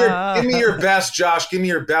Indiana. Give me your best, Josh. Give me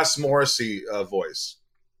your best Morrissey voice.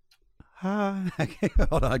 Hold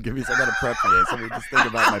on. Give me. I got to prep for this. Let me just think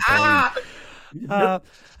about my poem.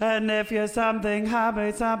 And if you're something,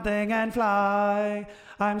 have something and fly.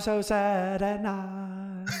 I'm so sad at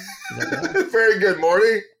night. Very good,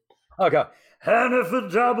 Morty. Okay. And if a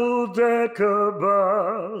double-decker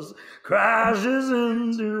bus crashes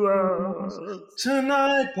into us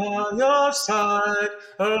tonight by your side,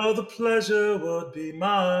 oh, the pleasure would be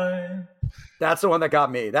mine. That's the one that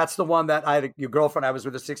got me. That's the one that I had your girlfriend. I was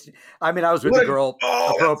with a 16. I mean, I was with the girl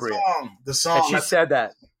appropriate. The song. And she said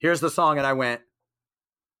that. Here's the song, and I went,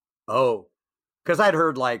 "Oh," because I'd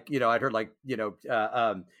heard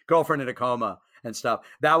Girlfriend in a Coma and stuff.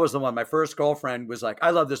 That was the one. My first girlfriend was like, "I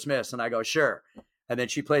love the Smiths," and I go, "Sure." And then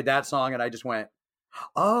she played that song, and I just went,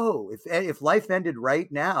 "Oh, if life ended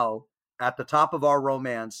right now at the top of our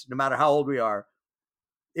romance, no matter how old we are,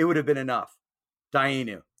 it would have been enough."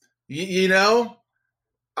 Dainu.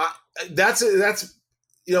 That's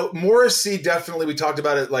Morrissey definitely. We talked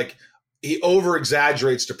about it. Like he over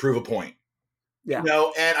exaggerates to prove a point. Yeah. You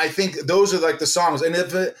know, and I think those are like the songs. And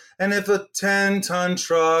if a 10-ton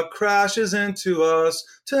truck crashes into us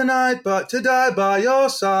tonight, but to die by your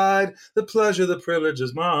side, the pleasure, the privilege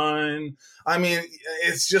is mine. I mean,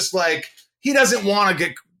 it's just like he doesn't want to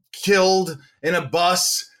get killed in a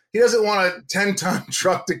bus. He doesn't want a 10-ton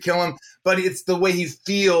truck to kill him, but it's the way he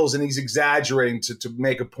feels, and he's exaggerating to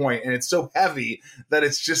make a point. And it's so heavy that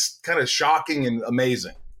it's just kind of shocking and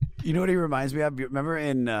amazing. You know what he reminds me of? Remember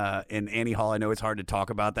in Annie Hall? I know it's hard to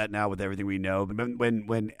talk about that now with everything we know. But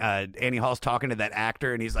when Annie Hall's talking to that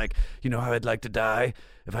actor, and he's like, you know how I'd like to die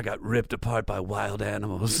if I got ripped apart by wild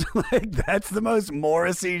animals. Like, that's the most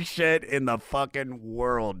Morrissey shit in the fucking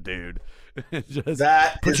world, dude. Just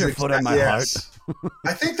that put your foot on my heart.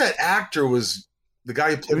 I think that actor was the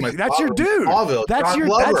guy who played my That's father your dude. Smallville, That's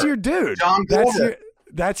your dude. John Glover.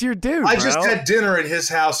 That's your dude. I just had dinner at his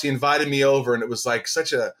house. He invited me over, and it was like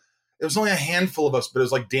it was only a handful of us, but it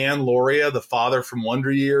was like Dan Lauria, the father from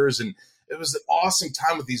Wonder Years. And it was an awesome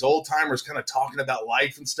time with these old timers kind of talking about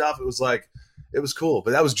life and stuff. It was cool. But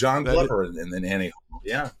that was John Glover and then Annie Hall.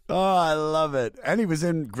 Yeah. Oh, I love it. And he was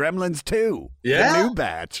in Gremlins 2. Yeah. The new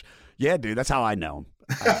batch. Yeah, dude, that's how I know him.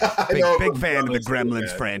 Big fan of the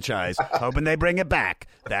Gremlins franchise. Hoping they bring it back.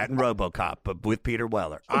 That and RoboCop, but with Peter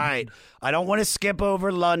Weller. All right. I don't want to skip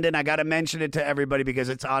over London. I got to mention it to everybody because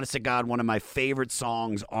it's, honest to God, one of my favorite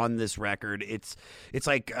songs on this record. It's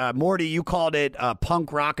like, Morty, you called it punk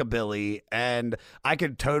rockabilly, and I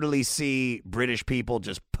could totally see British people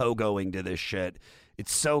just pogoing to this shit.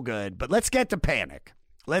 It's so good. But let's get to Panic.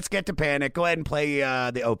 Go ahead and play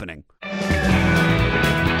the opening.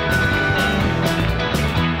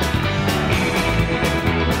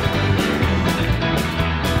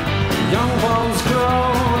 Young ones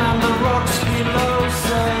grow and the rocks below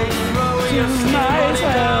say, throw your skin.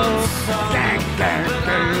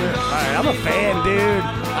 Alright, I'm a fan, dude.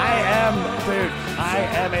 I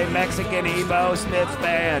am a Mexican emo Smiths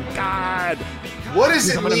fan. God. What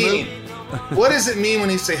does it mean? What does it mean when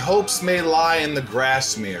you say hopes may lie in the grass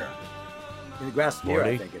smear? In the grass smear,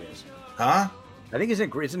 I think it is. Huh? I think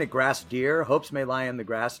isn't it grass deer? Hopes may lie in the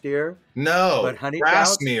grass deer. No, but honey grass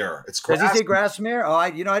trout? smear. It's Does grass. he say grass smear? Oh,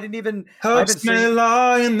 I didn't even. Hopes may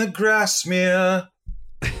lie in the grass smear.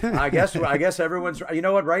 I guess everyone's. You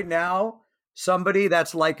know what? Right now, somebody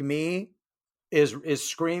that's like me is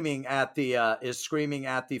screaming at the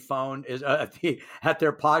phone at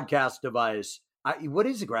their podcast device. What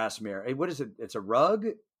is a grass smear? What is it? It's a rug.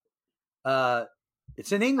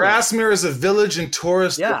 It's in England. Grasmere is a village and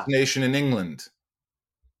tourist destination in England.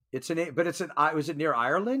 Was it near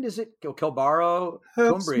Ireland? Is it Kilbarrow,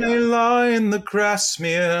 Hopes Cumbria? may lie in the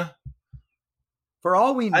grasmere. For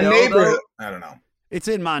all we know, a neighborhood. I don't know. It's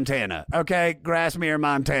in Montana, okay? Grasmere,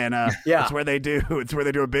 Montana. Yeah, it's where they do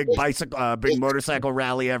a big big motorcycle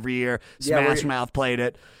rally every year. Smash Mouth played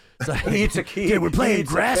it. It's like, we're playing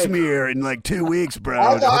Grasmere in like 2 weeks, bro.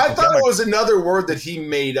 I thought it was another word that he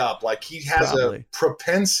made up. Like he has a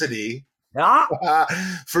propensity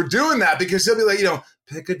for doing that because he'll be like,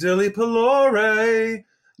 Piccadilly Pelore,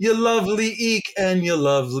 you lovely Eek and you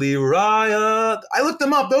lovely Raya. I looked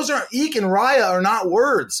them up. Those are Eek and Raya are not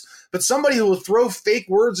words, but somebody who will throw fake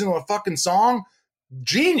words into a fucking song,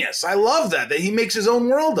 genius. I love that he makes his own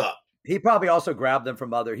world up. He probably also grabbed them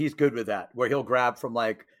from he's good with that, where he'll grab from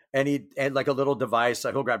like like a little device.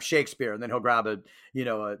 He'll grab Shakespeare and then he'll grab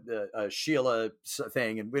a Sheila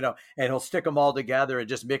thing and he'll stick them all together and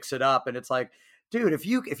just mix it up. And it's like, dude, if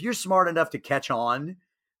you're smart enough to catch on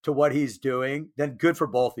to what he's doing, then good for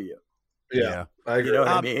both of you. Yeah. I agree. You know what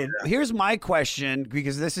I mean? Here's my question,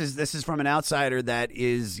 because this is from an outsider that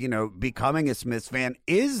is, becoming a Smiths fan.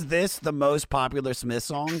 Is this the most popular Smiths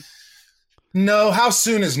song? No, How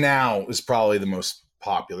Soon Is Now is probably the most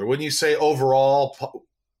popular. When you say overall,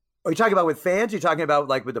 are you talking about with fans? Or are you talking about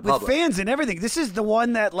like with the public? With fans and everything. This is the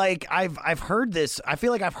one that like I've heard this. I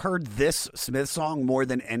feel like I've heard this Smith song more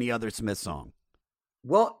than any other Smith song.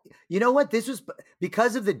 Well, you know what? This was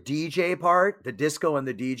because of the DJ part, the disco and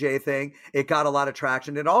the DJ thing. It got a lot of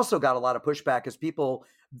traction. It also got a lot of pushback as people,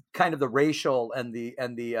 kind of the racial and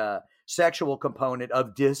the sexual component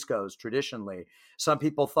of discos traditionally. Some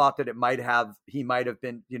people thought that he might have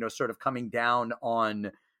been, sort of coming down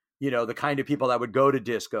on, the kind of people that would go to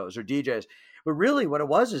discos or DJs. But really what it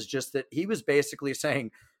was is just that he was basically saying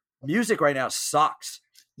music right now sucks.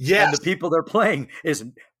 Yes. And the people they're playing is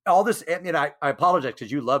all this. I apologize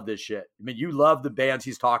because you love this shit. I mean, you love the bands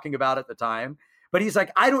he's talking about at the time, but he's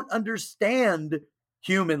like, I don't understand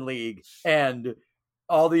Human League and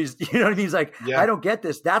all these, you know what I mean? He's like, I don't get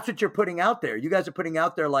this. That's what you're putting out there. You guys are putting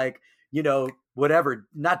out there like, whatever,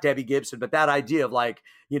 not Debbie Gibson, but that idea of like,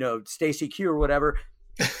 Stacey Q or whatever.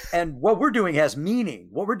 And what we're doing has meaning.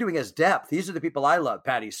 What we're doing has depth. These are the people I love,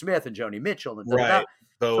 Patti Smith and Joni Mitchell. And Right.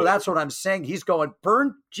 So that's what I'm saying. He's going,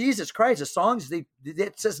 burn, Jesus Christ, the songs,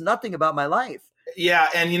 it says nothing about my life. Yeah,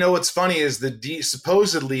 and you know what's funny is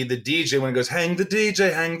supposedly the DJ, when it goes, hang the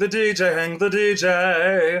DJ, hang the DJ, hang the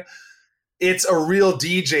DJ, it's a real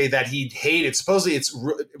DJ that he hated. Supposedly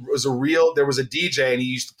there was a DJ and he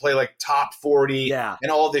used to play like top 40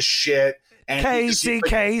 and all this shit. And Casey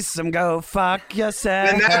Kasem, go fuck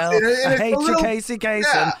yourself. And I hate you, Casey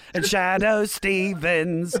Kasem, and Shadow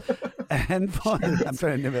Stevens. And I'm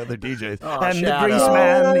trying to name other DJs. And Shadow. the Grease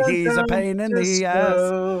Man, he's a pain in the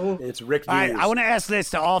ass. It's Rick All right, Hughes. I want to ask this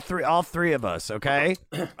to all three of us, okay?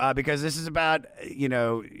 Because this is about,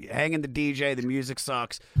 hanging the DJ, the music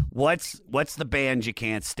sucks. What's the band you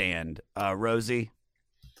can't stand? Rosie?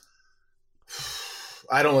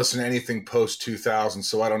 I don't listen to anything post 2000,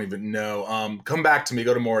 so I don't even know. Come back to me.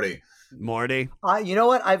 Go to Morty. Morty? You know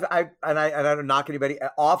what? I don't knock anybody.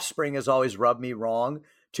 Offspring has always rubbed me wrong.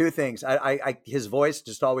 Two things. His voice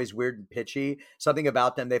just always weird and pitchy. Something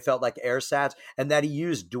about them, they felt like airsats, and that he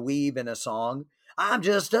used dweeb in a song. I'm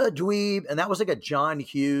just a dweeb, and that was like a John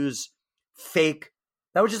Hughes fake.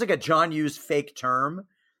 That was just like a John Hughes fake term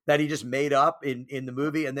that he just made up in the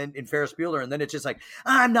movie, and then in Ferris Bueller, and then it's just like,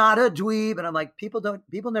 I'm not a dweeb, and I'm like, people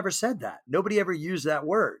never said that. Nobody ever used that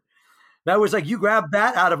word. That was like, you grabbed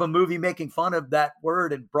that out of a movie making fun of that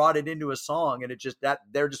word and brought it into a song, and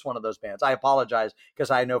they're just one of those bands. I apologize because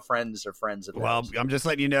I know friends are friends of theirs. Well, I'm just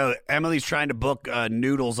letting you know, Emily's trying to book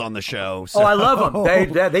Noodles on the show. So. Oh, I love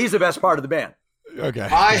them. He's the best part of the band. Okay.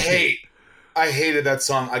 I hated that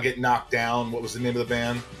song, I Get Knocked Down. What was the name of the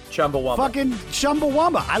band? Chumbawamba. Fucking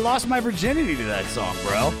Chumbawamba. I lost my virginity to that song,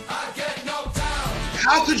 bro.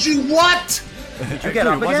 How could you what? Did you get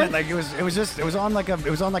up again? Like it was on like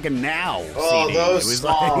a Now. Oh, CD. those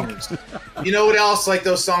songs. You know what else? Like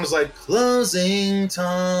those songs like Closing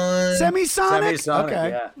Time. Semisonic. Okay.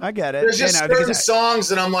 Yeah. I get it. There's just certain songs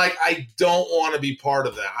that I'm like, I don't want to be part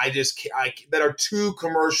of that. That are too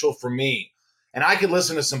commercial for me. And I could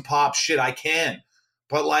listen to some pop shit. I can.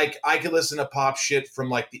 But like I could listen to pop shit from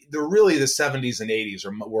like the 70s and 80s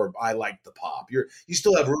are where I like the pop. You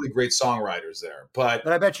still have really great songwriters there, but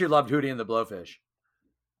I bet you loved Hootie and the Blowfish.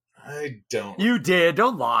 I don't. You did.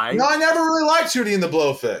 Don't lie. No, I never really liked Hootie and the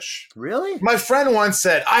Blowfish. Really? My friend once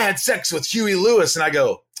said I had sex with Huey Lewis, and I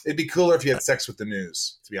go, it'd be cooler if you had sex with the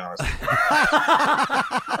News. To be honest.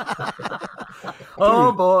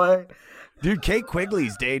 Oh boy. Dude, Kate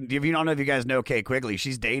Quigley's dating. If you don't know if you guys know Kate Quigley,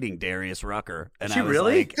 she's dating Darius Rucker. And She I was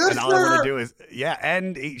really? Like, Good and all for I want her. to do is,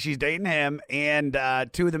 and she's dating him. And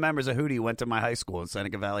two of the members of Hootie went to my high school,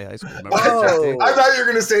 Seneca Valley High School. Remember Oh. I thought you were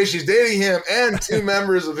going to say she's dating him and two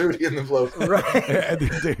members of Hootie and the Blowfish. Right.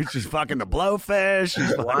 Dude, she's fucking the Blowfish. She's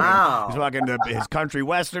fucking, Wow. She's fucking his country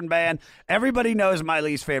western band. Everybody knows my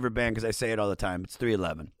least favorite band because I say it all the time. It's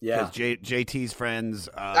 311. Yeah. Because JT's friends.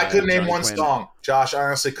 I couldn't name Johnny one Quinn. song. Josh, I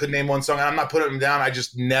honestly couldn't name one song. I'm not putting them down. I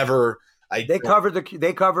just never. They covered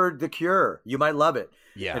the Cure. You might love it.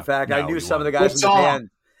 Yeah. In fact, I knew some of the What guys in the song? band.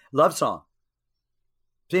 Love song.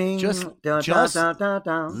 Ding, Just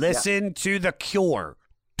listen to The Cure.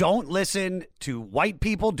 Don't listen to white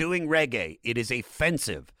people doing reggae. It is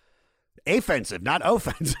offensive. Offensive, not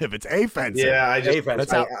offensive. It's offensive. Yeah, I just.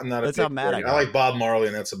 I'm not a big mad fan. I I like Bob Marley,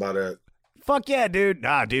 and that's about it. Fuck yeah, dude.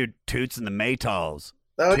 Nah, dude. Toots and the Maytals.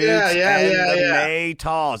 Oh, Toots yeah. and the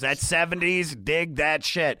Maytals. That's 70s. Dig that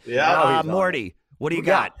shit. Yeah. Morty, what do you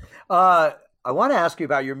got? I want to ask you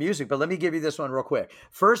about your music, but let me give you this one real quick.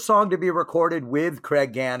 First song to be recorded with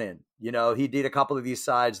Craig Gannon. You know, he did a couple of these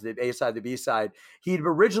sides, the A side, the B side. He'd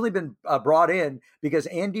originally been brought in because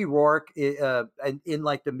Andy Rourke, in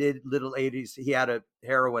like the middle 80s, he had a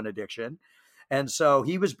heroin addiction. And so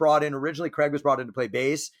he was brought in. Originally, Craig was brought in to play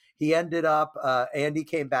bass. He ended up, Andy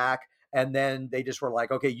came back, and then they just were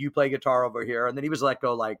like, okay, you play guitar over here. And then he was let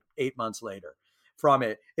go like 8 months later from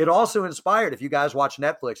it. It also inspired, if you guys watch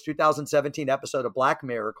Netflix, 2017 episode of Black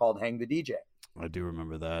Mirror called Hang the DJ. I do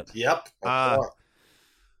remember that. Yep. All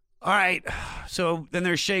right. So then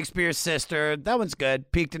there's Shakespeare's Sister. That one's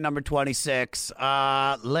good. Peaked at number 26.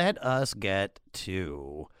 Let us get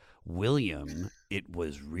to William. It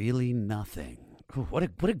Was Really Nothing. Ooh, what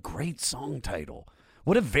a great song title.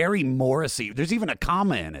 What a very Morrissey. There's even a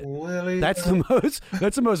comma in it. Willie. That's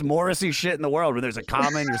the most Morrissey shit in the world, where there's a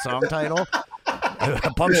comma in your song title.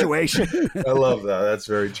 A punctuation. I love that. That's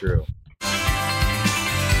very true.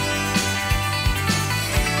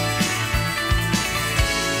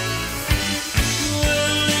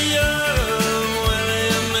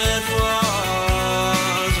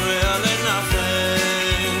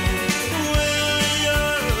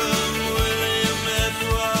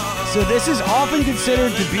 So this is often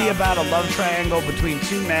considered to be about a love triangle between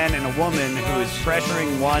two men and a woman who is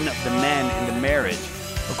pressuring one of the men into marriage.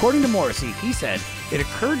 According to Morrissey, he said, "It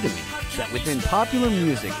occurred to me that within popular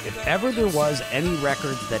music, if ever there was any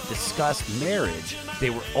records that discussed marriage, they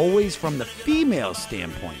were always from the female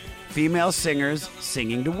standpoint. Female singers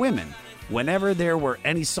singing to women. Whenever there were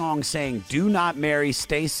any songs saying, 'Do not marry,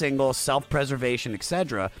 stay single, self-preservation,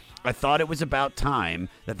 etc., I thought it was about time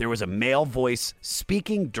that there was a male voice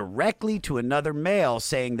speaking directly to another male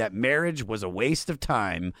saying that marriage was a waste of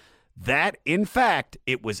time. That, in fact,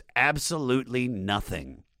 it was absolutely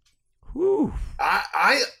nothing.'" Whew.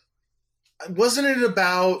 I wasn't it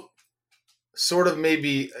about sort of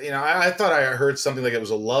maybe, I thought I heard something like it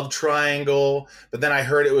was a love triangle, but then I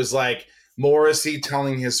heard it was like Morrissey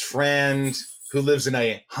telling his friend who lives in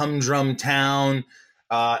a humdrum town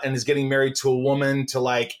and is getting married to a woman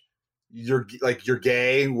to you're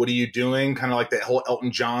gay. What are you doing? Kind of like that whole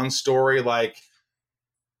Elton John story. Like,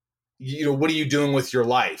 what are you doing with your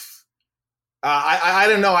life? I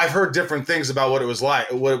don't know. I've heard different things about what it was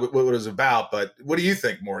like, what it was about. But what do you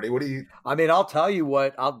think, Morty? What do you? I mean, I'll tell you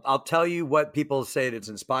what people say it's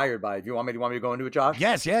inspired by. Do you want me to go into it, Josh?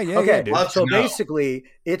 Yes, yeah. Okay, Yeah, so basically,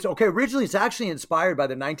 it's okay. Originally, it's actually inspired by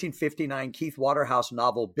the 1959 Keith Waterhouse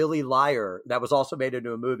novel Billy Liar, that was also made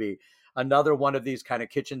into a movie. Another one of these kind of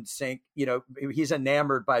kitchen sink. He's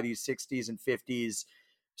enamored by these 60s and 50s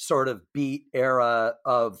sort of beat era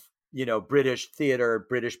of British theater,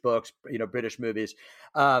 British books, British movies.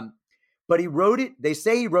 But he wrote it, they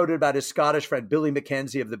say he wrote it about his Scottish friend, Billy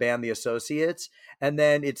Mackenzie of the band The Associates. And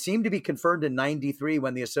then it seemed to be confirmed in 93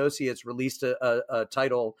 when The Associates released a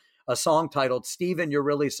song titled "Stephen, You're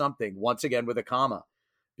Really Something," once again with a comma,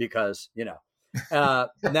 because, now,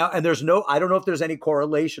 and I don't know if there's any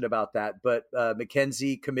correlation about that, but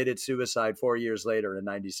Mackenzie committed suicide 4 years later in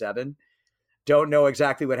 97. Don't know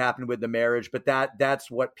exactly what happened with the marriage, but that's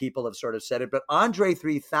what people have sort of said it. But Andre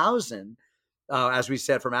 3000, as we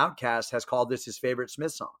said from Outkast, has called this his favorite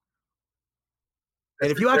Smith song. And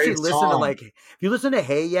if you actually listen to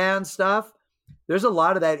Hey Ya and stuff, there's a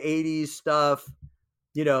lot of that 80s stuff,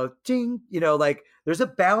 ding, there's a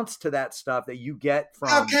bounce to that stuff that you get from.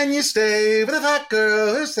 How can you stay with a fat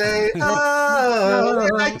girl who say, "Oh,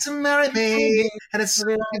 they'd like to marry me," and it's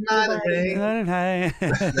really Yeah.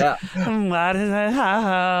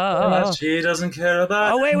 She doesn't care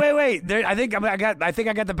about. Oh, wait. I think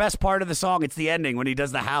I got the best part of the song. It's the ending when he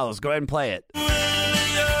does the howls. Go ahead and play it.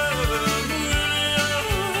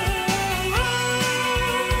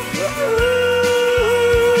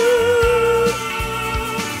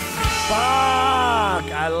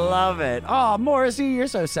 I love it. Oh, Morrissey, you're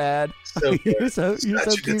so sad. So you're so cute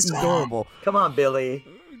and adorable. Come on, Billy.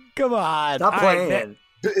 Come on. Stop playing.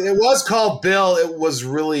 It was called Bill. It was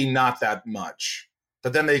really not that much.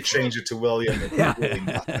 But then they changed it to William. Yeah. Really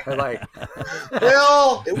not like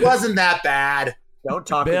Bill, it wasn't that bad. Don't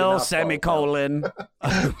talk Bill, semicolon. Bill.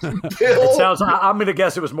 It sounds, I'm going to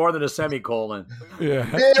guess it was more than a semicolon. Yeah.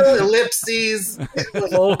 Bill, ellipses.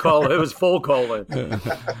 Full colon. It was full colon.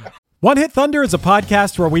 One Hit Thunder is a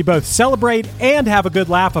podcast where we both celebrate and have a good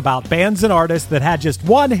laugh about bands and artists that had just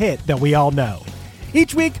one hit that we all know.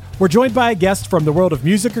 Each week, we're joined by a guest from the world of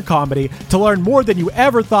music or comedy to learn more than you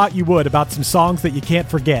ever thought you would about some songs that you can't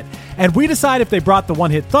forget. And we decide if they brought the One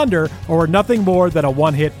Hit Thunder or were nothing more than a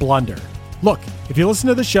one-hit blunder. Look, if you listen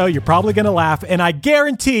to the show, you're probably going to laugh, and I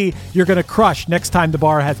guarantee you're going to crush next time the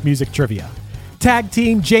bar has music trivia. Tag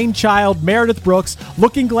Team, Jane Child, Meredith Brooks,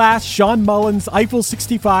 Looking Glass, Sean Mullins, Eiffel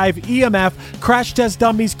 65, EMF, Crash Test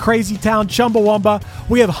Dummies, Crazy Town, Chumbawamba.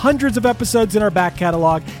 We have hundreds of episodes in our back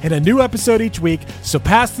catalog and a new episode each week, so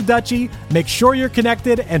pass the Dutchie, make sure you're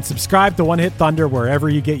connected, and subscribe to One Hit Thunder wherever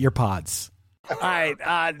you get your pods. All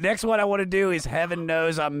right, next one I want to do is Heaven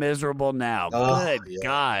Knows I'm Miserable Now. Good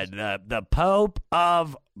God, the Pope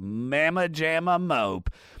of Mamma Jamma Mope.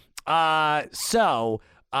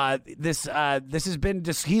 This has been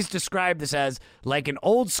he's described this as like an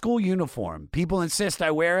old school uniform. People insist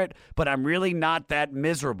I wear it, but I'm really not that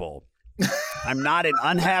miserable. I'm not an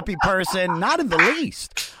unhappy person, not in the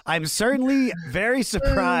least. I'm certainly very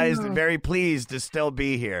surprised and very pleased to still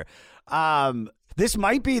be here. This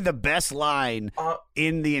might be the best line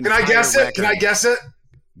in the entire record. Can I guess it?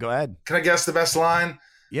 Go ahead. Can I guess the best line?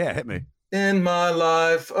 Yeah, hit me. In my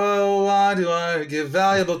life, oh, why do I give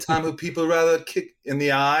valuable time who people rather kick in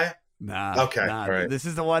the eye? Nah. Okay. Nah. All right. This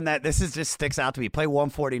is the one that just sticks out to me. Play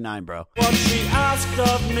 149, bro. What she asked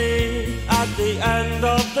of me at the end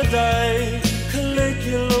of the day,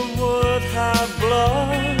 Caligula would have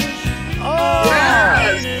blushed. Oh,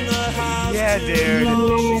 In the house yes,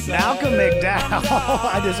 dude. Malcolm McDowell.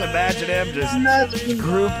 I just imagine him just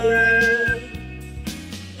group.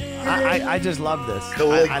 I just love this.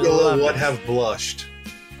 Caligula I love would this. have blushed.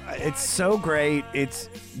 It's so great. It's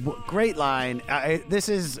great line.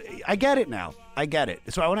 I get it now. I get it.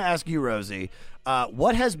 So I want to ask you, Rosie,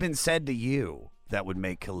 what has been said to you that would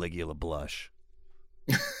make Caligula blush?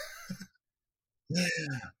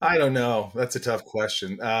 I don't know. That's a tough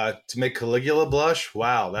question. To make Caligula blush,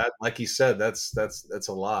 wow, that, like he said, that's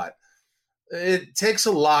a lot. It takes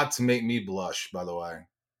a lot to make me blush, by the way.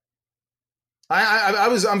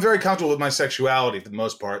 I'm very comfortable with my sexuality for the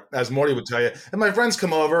most part, as Morty would tell you. And my friends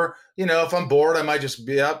come over, if I'm bored, I might just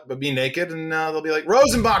be naked, and they'll be like,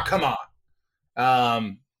 Rosenbaum, come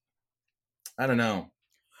on. I don't know.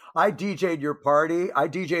 I DJ'd your party. I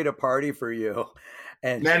DJ'd a party for you.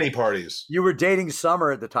 And many parties. You were dating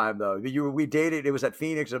Summer at the time, though. We dated. It was at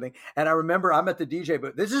Phoenix or something. And I remember I'm at the DJ,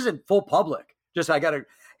 but this isn't full public. Just I got to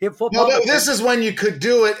hit full public. But this is when you could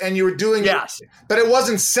do it, and you were doing it. But it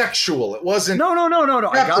wasn't sexual. It wasn't. No.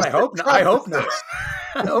 I hope not. I hope not.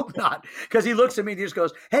 I hope not. Because he looks at me and he just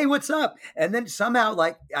goes, "Hey, what's up?" And then somehow,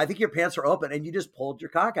 I think your pants are open, and you just pulled your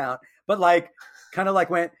cock out, but kind of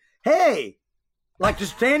went, "Hey."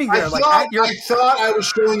 Just standing there. I thought I was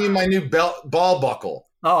showing you my new ball buckle.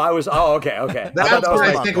 Okay. That's what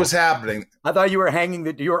I think was happening. I thought you were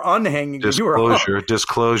you were unhanging.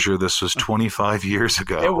 Disclosure. This was 25 years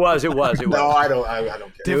ago. It was. No, I don't care.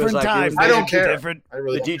 Different time. I don't care. Different. I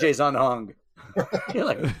really the DJ's unhung. You're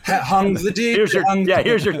like, hung the DJ.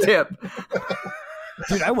 Here's your tip.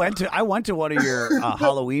 Dude, I went to one of your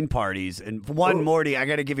Halloween parties, and Morty, I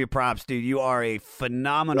got to give you props, dude. You are a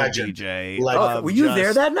phenomenal Legend. DJ. Were you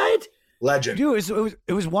there that night? Legend. Dude,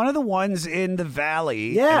 it was one of the ones in the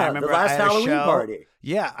Valley. Yeah, and I remember the last Halloween party.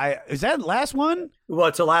 Yeah, is that the last one? Well,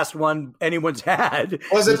 it's the last one anyone's had.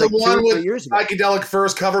 Was it the one with Psychedelic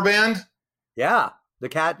Furs cover band? Yeah, the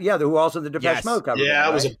Cat. Yeah, who also the Depeche Mode cover band. Yeah,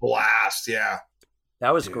 it was a blast. Yeah.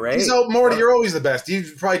 That was great. Morty, you're always the best. You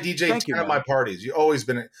probably DJ at my parties. You've always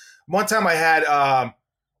been. One time I had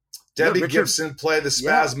Debbie Gibson play the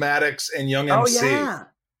Spasmatics and Young MC. Oh, yeah.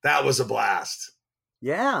 That was a blast.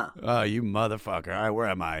 Yeah. Oh, you motherfucker. All right, where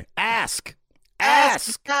am I? Ask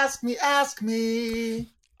me.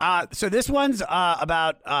 So this one's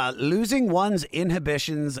about losing one's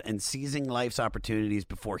inhibitions and seizing life's opportunities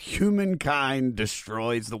before humankind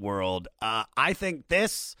destroys the world. I think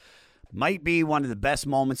this might be one of the best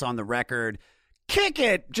moments on the record. Kick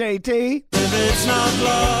it, JT. If it's not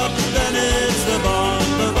love, then it's the bomb,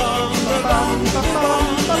 the bomb, the bomb, the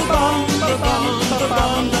bomb, the bomb, the bomb, the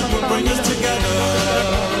bomb that will bring us together.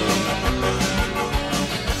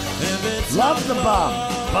 Love the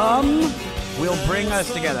bum will bring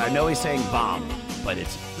us together. I know he's saying bomb, but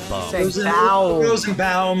it's bum.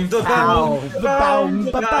 Rosenbaum, the bomb, the bomb,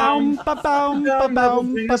 the bomb, the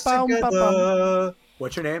bomb, the bomb.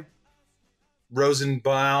 What's your name?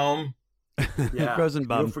 Rosenbaum. Yeah,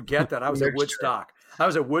 Rosenbaum. Don't forget that. I was at Woodstock.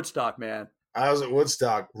 Man. I was at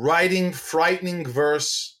Woodstock, writing frightening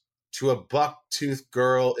verse to a buck-toothed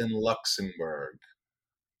girl in Luxembourg.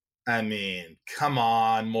 I mean, come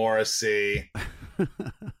on, Morrissey.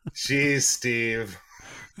 Jeez, Steve.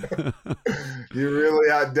 You really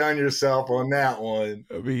outdone yourself on that one.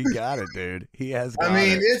 I mean, he got it, dude. He has got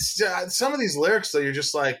it's some of these lyrics, though, you're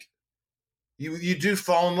just like, you do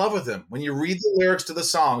fall in love with them. When you read the lyrics to the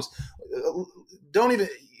songs,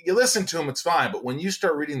 you listen to them, it's fine. But when you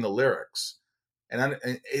start reading the lyrics, and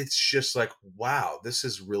it's just like, wow, this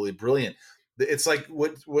is really brilliant. It's like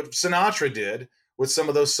what Sinatra did with some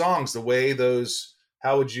of those songs, the way those,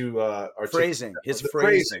 how would you phrasing,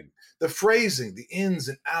 the phrasing, the ins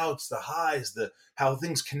and outs, the highs, how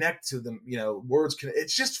things connect to them, words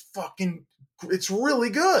it's just it's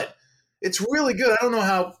really good. It's really good. I don't know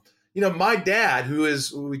how, my dad, who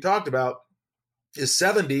we talked about, is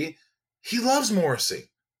 70. He loves Morrissey.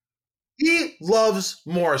 He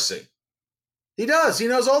does. He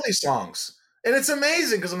knows all these songs. And it's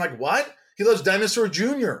amazing because I'm like, what? He loves Dinosaur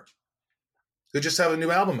Jr., who just have a new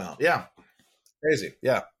album out. Yeah. Crazy.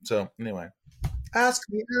 Yeah. So anyway, ask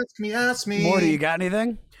me. Morty, you got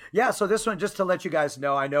anything? Yeah. So this one, just to let you guys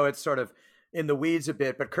know, I know it's sort of in the weeds a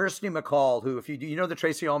bit, but Kirsty MacColl, who, if you know the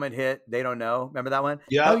Tracy Ullman hit, They Don't Know. Remember that one?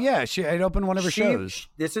 Yeah. Oh yeah. I'd opened one of her shows.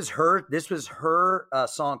 This was her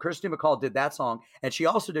song. Kirsty MacColl did that song. And she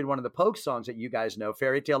also did one of the Pogues songs that you guys know,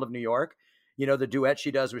 Fairy Tale of New York. The duet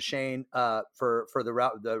she does with Shane for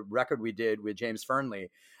the record we did with James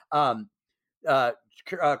Fernley. Kirsty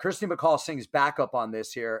MacColl sings backup on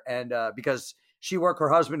this here. And because Her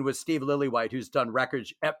husband was Steve Lillywhite, who's done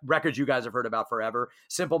records you guys have heard about forever.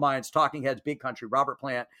 Simple Minds, Talking Heads, Big Country, Robert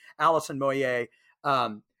Plant, Alison Moyet.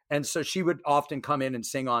 And so she would often come in and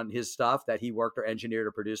sing on his stuff that he worked or engineered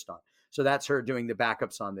or produced on. So that's her doing the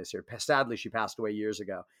backups on this here. Sadly, she passed away years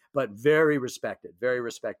ago, but very respected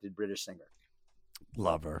British singer.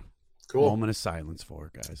 Love her. Cool. Moment of silence for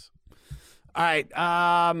her, guys. All right,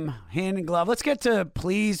 hand in glove. Let's get to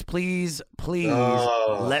please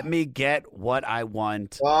let me get what I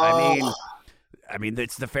want. I mean,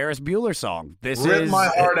 it's the Ferris Bueller song. Rip my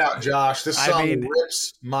heart out, Josh. This song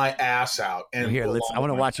rips my ass out. And here, I want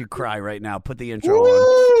to watch you cry right now. Put the intro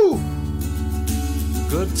on.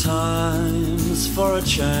 Good times for a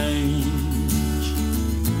change.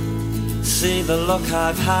 See, the look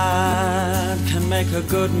I've had can make a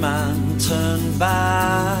good man turn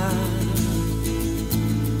bad.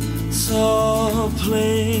 So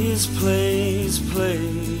please, please,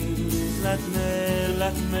 please, let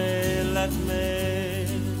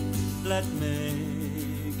me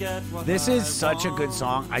get what This is I such want. a good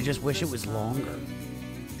song. I just wish it was longer.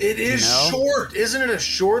 It is short. Isn't it a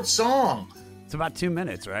short song? It's about 2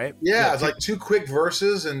 minutes, right? Yeah, it's like 2 quick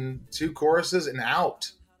verses and 2 choruses and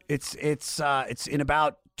out. It's in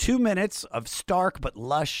about 2 minutes of stark but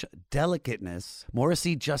lush delicateness.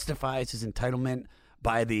 Morrissey justifies his entitlement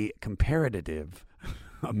by the comparative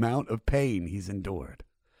amount of pain he's endured.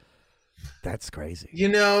 That's crazy. You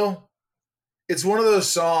know, it's one of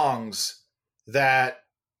those songs that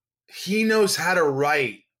he knows how to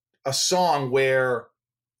write a song where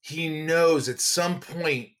he knows at some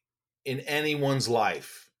point in anyone's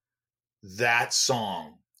life, that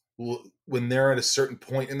song, when they're at a certain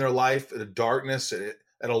point in their life, at a darkness,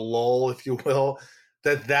 at a lull, if you will,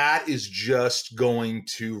 that is just going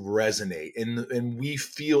to resonate. And we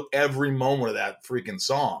feel every moment of that freaking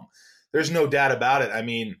song. There's no doubt about it. I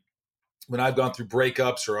mean, when I've gone through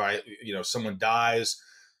breakups or someone dies,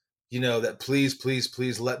 that please, please,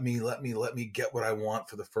 please let me get what I want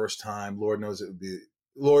for the first time. Lord knows it would be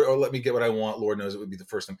or let me get what I want. Lord knows it would be the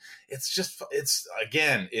first time.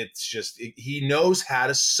 He knows how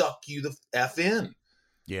to suck you the F in.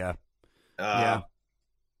 Yeah. I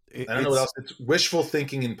don't know what else. It's wishful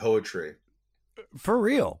thinking in poetry. For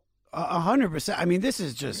real. 100%. I mean, this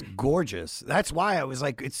is just gorgeous. That's why I was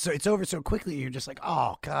like, it's over so quickly. You're just like,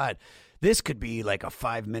 oh God, this could be like a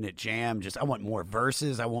 5-minute jam. Just, I want more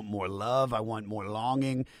verses. I want more love. I want more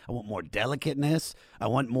longing. I want more delicateness. I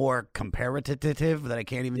want more comparative that I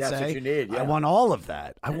can't even say. That's what you need. Yeah. I want all of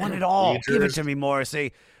that. I want it all. Give it to me,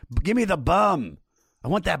 Morrissey. Give me the bum. I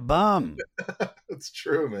want that bum. That's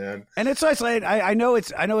true, man. And it's like I know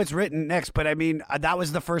it's written next, but I mean that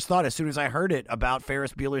was the first thought as soon as I heard it about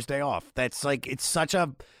Ferris Bueller's Day Off. That's like it's such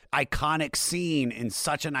a iconic scene in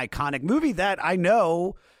such an iconic movie that I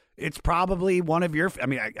know it's probably one of your. I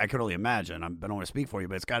mean, I could only imagine. I don't want to speak for you,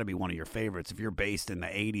 but it's got to be one of your favorites if you're based in the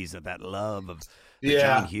 '80s of that love of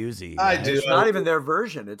John Hughesy. I do. It's not even their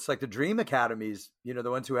version. It's like the Dream Academies,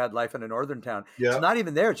 the ones who had Life in a Northern Town. Yeah. It's not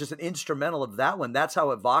even there. It's just an instrumental of that one. That's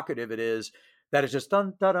how evocative it is. That it's just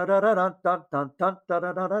dun dun dun dun dun dun dun dun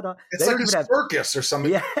dun dun dun. It's like a circus or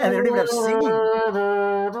something. Yeah, they don't even have singing.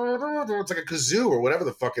 It's like a kazoo or whatever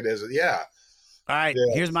the fuck it is. Yeah. All right.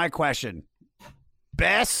 Yeah. Here's my question: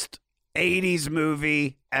 best '80s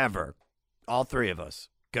movie ever? All three of us.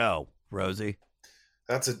 Go, Rosie.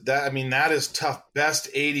 That is tough.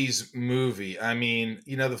 Best '80s movie. I mean,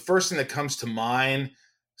 the first thing that comes to mind,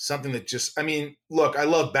 something that just. I mean, look, I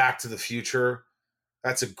love Back to the Future.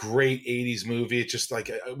 That's a great '80s movie. It's just like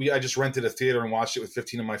I just rented a theater and watched it with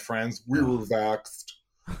 15 of my friends. We were vaxxed.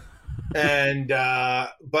 And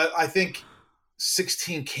but I think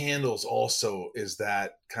 16 Candles also is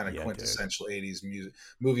that kind of quintessential '80s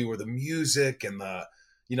movie where the music and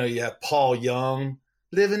you have Paul Young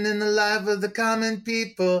living in the life of the common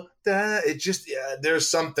people. It just there's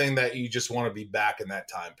something that you just want to be back in that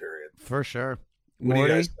time period. For sure. What do you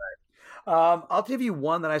guys think? I'll give you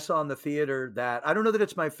one that I saw in the theater that I don't know that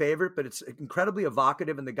it's my favorite, but it's incredibly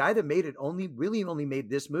evocative. And the guy that made it only made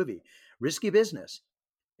this movie, Risky Business.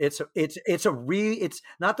 It's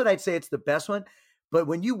not that I'd say it's the best one, but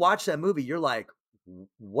when you watch that movie, you're like,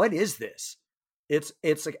 what is this? It's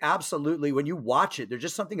like absolutely, when you watch it, there's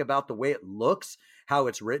just something about the way it looks, how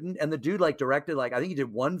it's written. And the dude directed, I think he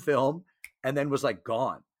did one film and then was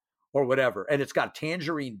gone or whatever. And it's got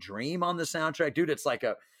Tangerine Dream on the soundtrack. Dude, it's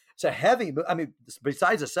a heavy, I mean,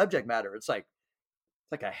 besides the subject matter, it's like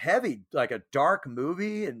a heavy, a dark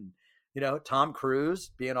movie. And, Tom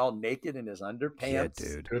Cruise being all naked in his underpants. Yeah,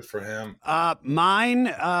 dude. Good for him. Mine,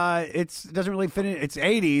 it doesn't really fit in. It's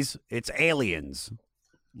 '80s. It's Aliens.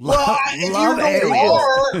 Well,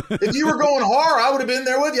 if you were going horror, I would have been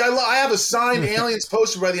there with you. I have a signed Aliens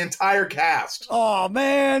poster by the entire cast. Oh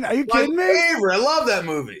man, are you kidding me? Favorite. I love that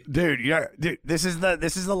movie, dude. This is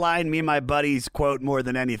the line me and my buddies quote more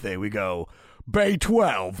than anything. We go, Bay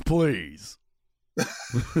 12, please.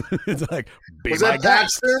 It's like, was that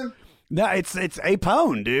Paxton? No, it's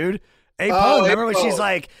Apone, dude. Apone. Remember when she's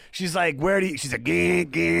like, she's like, where do you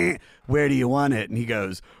want it? And he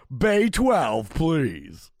goes, Bay 12,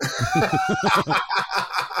 please.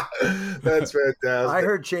 That's fantastic. I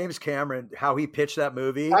heard James Cameron, how he pitched that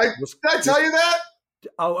movie. Did I tell you that?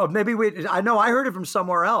 Oh, maybe I know I heard it from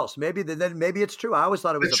somewhere else. Maybe it's true. I always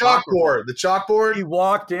thought it was the chalkboard. The chalkboard. He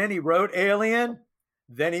walked in, he wrote Alien,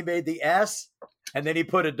 then he made the S, and then he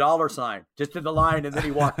put a $sign just in the line, and then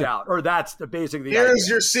he walked out. Or that's basically the Here's idea.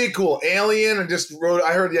 Your sequel, Alien, and just wrote.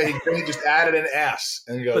 I heard, he just added an S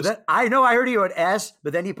and goes. I heard he wrote S,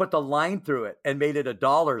 but then he put the line through it and made it a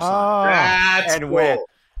 $sign. That's and cool. went.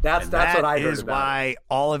 That's what I heard. That is why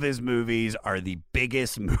all of his movies are the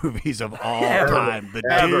biggest movies of all time. The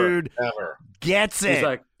dude gets it. He's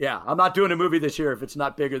like, I'm not doing a movie this year if it's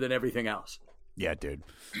not bigger than everything else. Yeah, dude.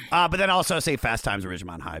 But then also say Fast Times at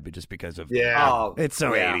Ridgemont High, but just because of it's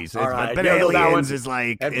so 80s. All right. But Aliens is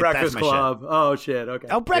like and Breakfast Club. Shit. Oh shit. Okay.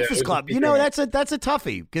 Oh, Breakfast Club. That's a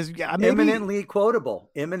toughie because eminently quotable.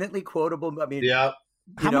 I mean,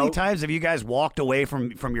 How many times have you guys walked away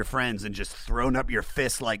from your friends and just thrown up your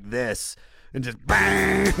fist like this and just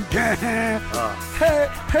bang? I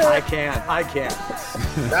can't.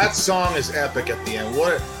 That song is epic at the end.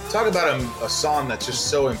 Talk about a song that's just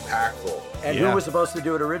so impactful. And who was supposed to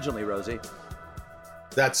do it originally, Rosie?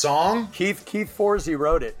 That song? Keith Forsey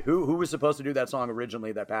wrote it. Who was supposed to do that song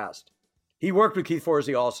originally that passed? He worked with Keith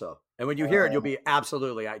Forsey also. And when you hear it, you'll be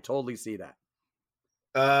absolutely, I totally see that.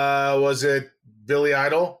 Was it Billy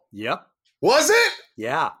Idol? Yep. Was it?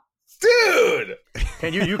 Yeah. Dude!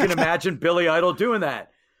 Can you can imagine Billy Idol doing that?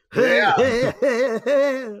 Yeah.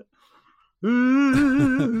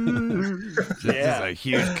 Just a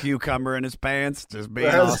huge cucumber in his pants, just being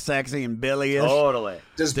all sexy and Billy-ish. Totally.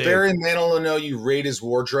 Does Barry Manilow know you rate his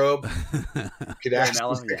wardrobe? Could ask him.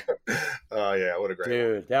 Oh yeah, what a great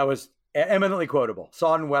dude! That was eminently quotable.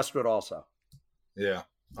 Saw it in Westwood also. Yeah,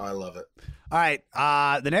 I love it. All right,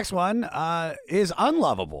 the next one is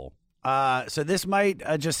unlovable. So this might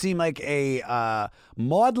just seem like a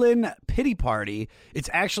maudlin pity party. It's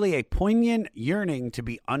actually a poignant yearning to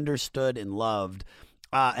be understood and loved.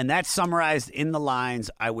 And that's summarized in the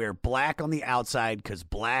lines, I wear black on the outside because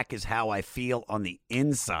black is how I feel on the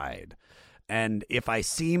inside. And if I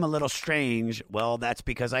seem a little strange, well, that's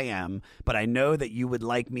because I am. But I know that you would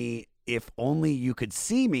like me if only you could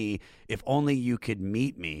see me, if only you could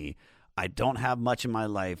meet me. I don't have much in my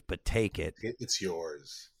life, but take it. It's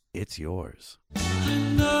yours. It's yours. I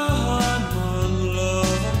know I'm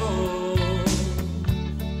unlovable.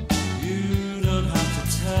 You don't have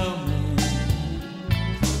to tell me.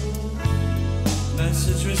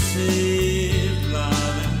 Message received loud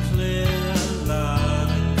and clear,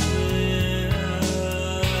 loud and clear.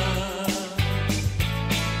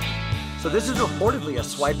 So this is reportedly a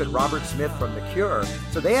swipe at Robert Smith from The Cure.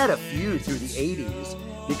 So they had a feud through the 80s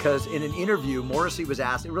because in an interview, Morrissey was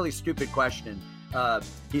asked a really stupid question.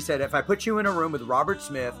 He said, if I put you in a room with Robert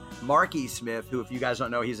Smith, Marky Smith, who, if you guys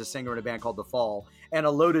don't know, he's a singer in a band called The Fall, and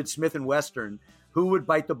a loaded Smith & Wesson, who would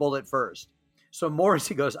bite the bullet first? So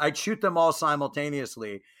Morrissey goes, I'd shoot them all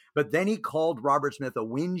simultaneously. But then he called Robert Smith a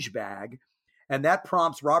whinge bag. And that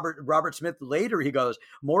prompts Robert Smith later. He goes,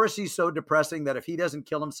 Morrissey's so depressing that if he doesn't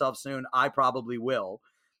kill himself soon, I probably will.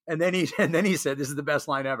 And then he said, this is the best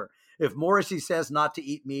line ever. If Morrissey says not to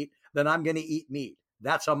eat meat, then I'm going to eat meat.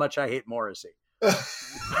 That's how much I hate Morrissey. But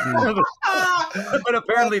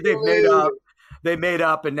apparently they made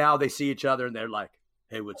up and now they see each other and they're like,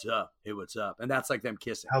 hey, what's up? Hey, what's up? And that's like them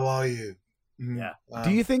kissing. How are you? Yeah.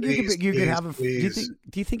 Do you think you could have a? Please.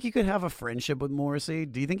 Do you think you could have a friendship with Morrissey?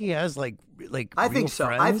 Do you think he has like? I think so.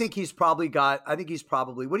 Friends? I think he's probably.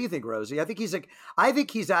 What do you think, Rosie? I think he's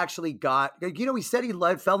actually got. He said he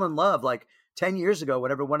fell in love like 10 years ago.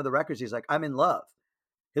 Whenever one of the records, he's like, I'm in love.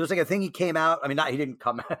 It was like a thing he came out. I mean, he didn't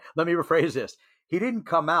come out. Let me rephrase this. He didn't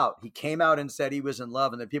come out. He came out and said he was in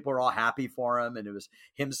love, and then people were all happy for him. And it was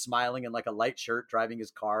him smiling in like a light shirt, driving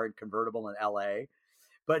his car in convertible in L.A.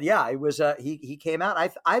 But yeah, it was he came out.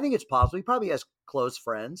 I think it's possible. He probably has close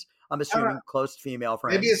friends. I'm assuming close female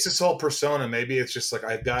friends. Maybe it's this whole persona. Maybe it's just like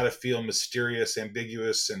I've got to feel mysterious,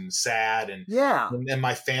 ambiguous, and sad, and and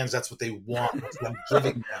my fans, that's what they want. That's what I'm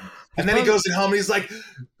giving them. And then he goes home and he's like,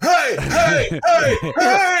 hey.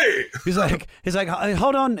 He's like,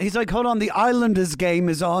 hold on. He's like, hold on. The Islanders game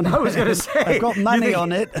is on. I was going to say, I've got money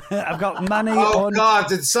on it. I've got money on. Oh God!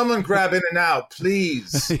 Did someone grab In and Out,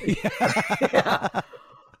 please?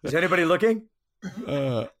 Is anybody looking?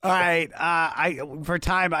 All right. For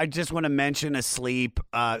time, I just want to mention Asleep,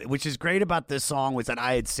 which is great about this song was that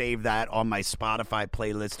I had saved that on my Spotify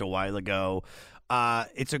playlist a while ago.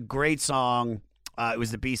 It's a great song. It was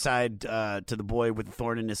the B-side to The Boy with the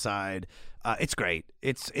Thorn in His Side. It's great.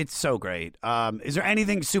 It's so great. Is there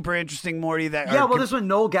anything super interesting, Morty? This one,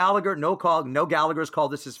 Noel Gallagher's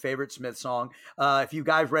called this his favorite Smith song. If you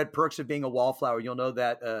guys read Perks of Being a Wallflower, you'll know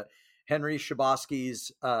that Henry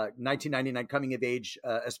Shabosky's 1999 coming-of-age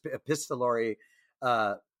epistolary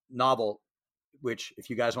novel, which, if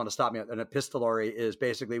you guys want to stop me, an epistolary is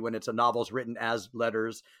basically when it's a novel's written as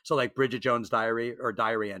letters. So like Bridget Jones' Diary or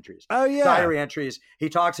diary entries. Oh, yeah. Diary entries. He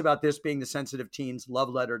talks about this being the sensitive teen's love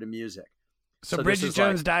letter to music. So Bridget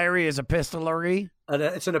Jones' Diary is epistolary?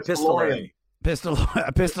 It's an epistolary.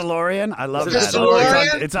 Epistolarian? I love that.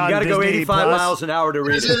 Epistolarian? It's on you got to go 85 Plus. miles an hour to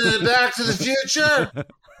read Is it. it Back to the Future?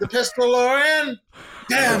 The Pistolarian?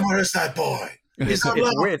 Damn, where's that boy?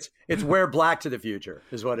 It's Wear Black to the Future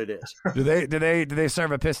is what it is. Do they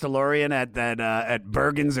serve epistolarian at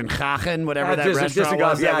Bergen's in Gaachen, whatever that restaurant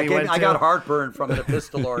was? I got heartburn from an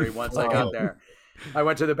epistolary once I got there. I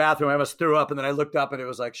went to the bathroom. I almost threw up, and then I looked up, and it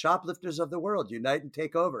was like, "Shoplifters of the world, unite and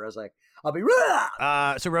take over." I was like, "I'll be."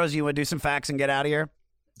 So, Rosie, you want to do some facts and get out of here?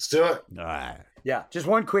 Let's do it. All right. Yeah, just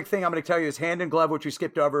one quick thing I'm going to tell you is Hand in Glove, which we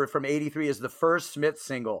skipped over from 83, is the first Smith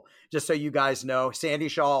single, just so you guys know. Sandy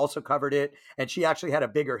Shaw also covered it, and she actually had a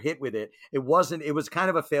bigger hit with it. It was kind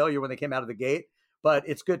of a failure when they came out of the gate, but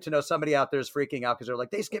it's good to know somebody out there is freaking out because they're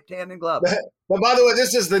like, they skipped Hand in Glove. But by the way,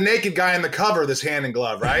 this is the naked guy in the cover, this Hand in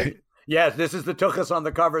Glove, right? Yes, this is the tuchus on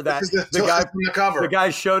the cover. That the guy from the cover. The guy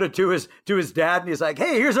showed it to his dad, and he's like,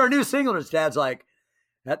 "Hey, here's our new single." And his dad's like,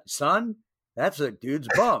 "Son, that's a dude's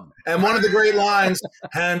bum." And one of the great lines,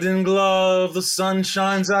 "Hand in glove, the sun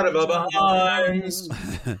shines out of our behinds."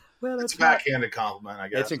 Well, it's a backhanded compliment, I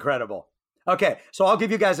guess. It's incredible. Okay, so I'll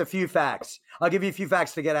give you guys a few facts. I'll give you a few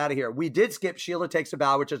facts to get out of here. We did skip Sheila Takes a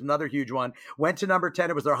Bow, which is another huge one. Went to number 10.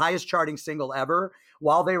 It was their highest charting single ever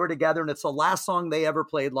while they were together, and it's the last song they ever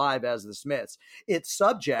played live as the Smiths. Its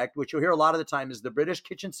subject, which you'll hear a lot of the time, is the British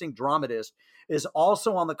kitchen sink dramatist, is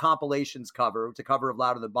also on the compilations cover. It's a cover of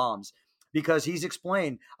Louder Than Bombs. Because he's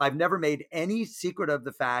explained, I've never made any secret of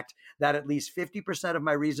the fact that at least 50% of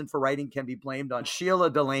my reason for writing can be blamed on Sheila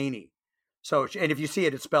Delaney. So, and if you see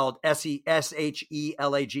it, it's spelled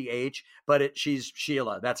Shelagh, but she's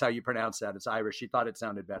Sheila. That's how you pronounce that. It's Irish. She thought it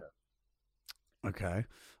sounded better. Okay.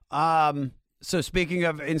 So speaking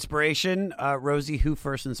of inspiration, Rosie, who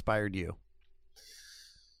first inspired you?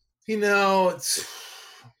 You know, it's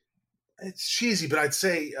cheesy, but I'd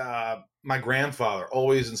say my grandfather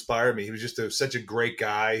always inspired me. He was just such a great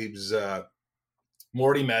guy. He was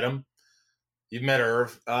Morty met him. You've met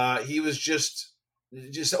Irv. He was just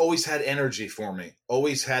always had energy for me.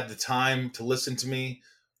 Always had the time to listen to me.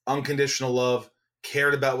 Unconditional love.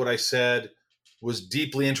 Cared about what I said. Was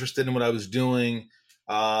deeply interested in what I was doing.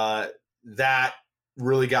 That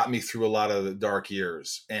really got me through a lot of the dark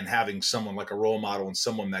years. And having someone like a role model and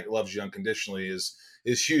someone that loves you unconditionally is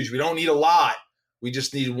huge. We don't need a lot. We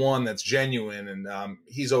just need one that's genuine. And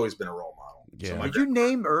he's always been a role model. Yeah. So did you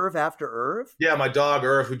name Irv after Irv? Yeah, my dog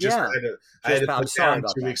Irv, who I had to put down 2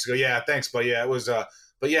 weeks ago. Yeah, thanks, but yeah, it was.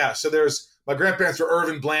 But yeah, so there's my grandparents were Irv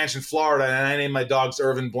and Blanche in Florida, and I named my dogs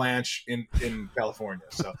Irv and Blanche in California.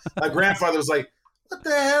 So my grandfather was like, "What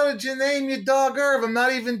the hell did you name your dog Irv? I'm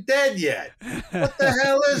not even dead yet. What the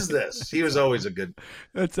hell is this?" He was always a good.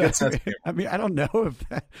 I mean, I don't know if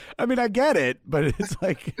that. I mean, I get it, but it's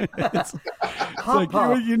like like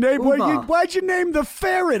you name why'd you name the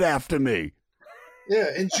ferret after me?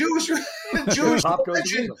 Yeah, in Jewish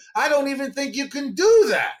religion, I don't even think you can do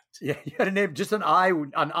that. Yeah, you got to name just an I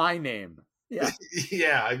name. Yeah,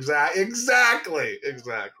 yeah, exactly.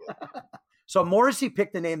 So Morrissey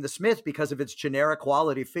picked the name The Smiths because of its generic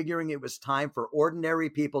quality, figuring it was time for ordinary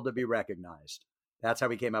people to be recognized. That's how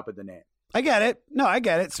he came up with the name. I get it. No, I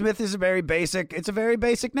get it. Smith is a very basic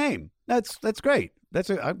name. That's great. That's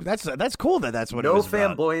cool that's what it was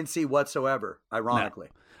about. No flamboyancy whatsoever, ironically.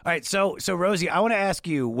 No. All right, so Rosie, I want to ask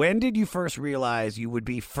you, when did you first realize you would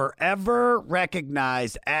be forever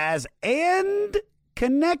recognized as and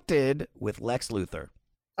connected with Lex Luthor?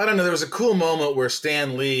 I don't know. There was a cool moment where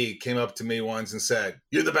Stan Lee came up to me once and said,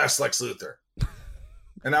 "You're the best Lex Luthor."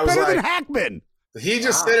 And I was Better like, than Hackman. He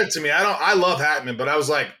just said it to me. I love Hackman, but I was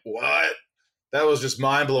like, what? That was just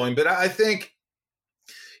mind blowing. But I think,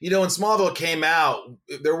 when Smallville came out,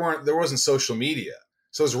 there wasn't social media.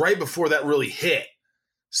 So it was right before that really hit.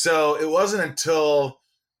 So it wasn't until,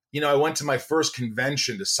 I went to my first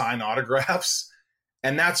convention to sign autographs.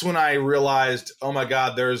 And that's when I realized, oh my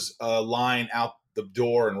God, there's a line out the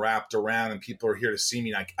door and wrapped around and people are here to see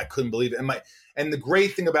me. And I couldn't believe it. And the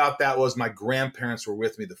great thing about that was my grandparents were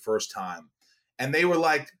with me the first time. And they were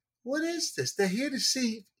like, what is this? They're here to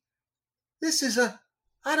see.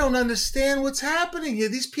 I don't understand what's happening here.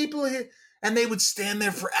 These people are here. And they would stand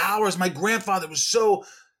there for hours. My grandfather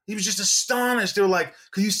he was just astonished. They were like,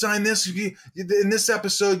 could you sign this? In this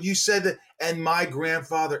episode, you said that. And my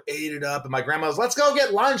grandfather ate it up. And my grandma was, let's go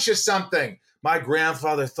get lunch or something. My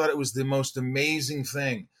grandfather thought it was the most amazing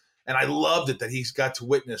thing. And I loved it that he's got to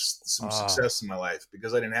witness some success in my life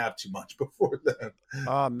because I didn't have too much before then.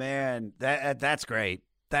 Oh, man. That's great.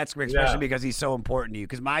 That's great, especially because he's so important to you.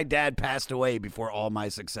 Because my dad passed away before all my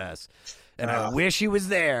success. And I wish he was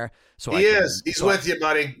there. So He's with you,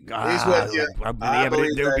 buddy. He's with you.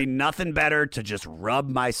 There would be nothing better to just rub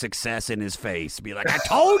my success in his face. Be like, I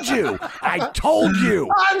told you. I told you.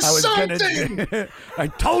 I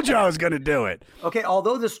told you I was going to do it. Okay,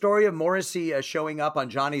 although the story of Morrissey showing up on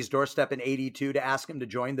Johnny's doorstep in 82 to ask him to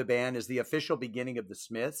join the band is the official beginning of the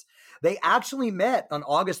Smiths, they actually met on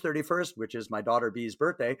August 31st, which is my daughter Bee's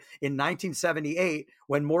birthday, in 1978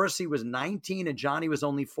 when Morrissey was 19 and Johnny was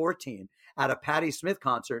only 14 at a Patti Smith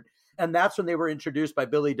concert. And that's when they were introduced by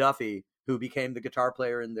Billy Duffy, who became the guitar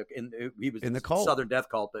player in the Cult. Southern Death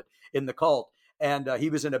Cult, but in the Cult. And he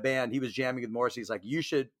was in a band. He was jamming with Morrissey. He's like, you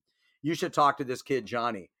should talk to this kid,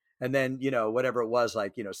 Johnny. And then, whatever it was,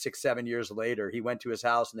 6-7 years later, he went to his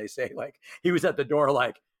house and they say he was at the door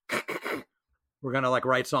we're going to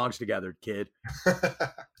write songs together, kid.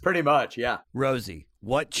 Pretty much. Yeah. Rosie,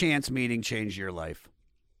 what chance meeting changed your life?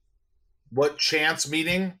 What chance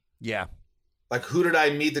meeting? Yeah. Who did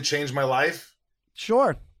I meet that changed my life?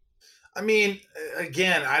 Sure. I mean,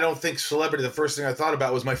 again, I don't think celebrity, the first thing I thought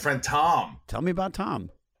about was my friend Tom. Tell me about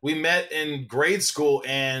Tom. We met in grade school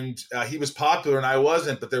and he was popular and I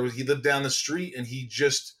wasn't, but he lived down the street and he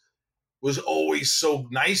just was always so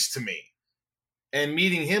nice to me. And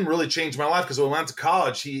meeting him really changed my life because when I went to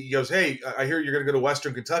college, he goes, hey, I hear you're going to go to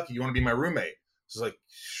Western Kentucky. You want to be my roommate? So I was like,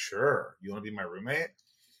 sure. You want to be my roommate?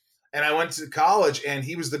 And I went to college, and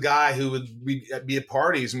he was the guy who would be at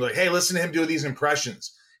parties and be like, hey, listen to him do these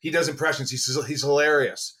impressions. He does impressions. He's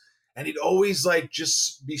hilarious. And he'd always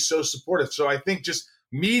just be so supportive. So I think just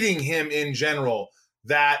meeting him in general,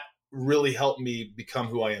 that really helped me become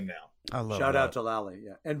who I am now. I love Shout out to Lally.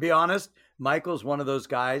 Yeah. And be honest, Michael's one of those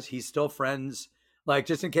guys. He's still friends.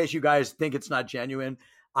 Just in case you guys think it's not genuine,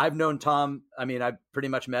 I've known Tom. I mean, I pretty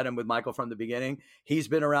much met him with Michael from the beginning. He's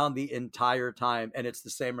been around the entire time, and it's the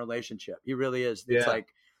same relationship. He really is. It's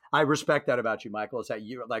I respect that about you, Michael. It's that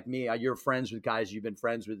you're like me. You're friends with guys you've been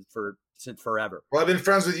friends with since forever. Well, I've been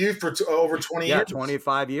friends with you for over 20 years.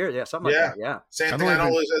 25 years. Yeah, something like that. Yeah. Same thing.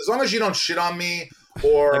 As long as you don't shit on me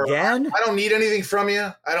or again, I don't need anything from you.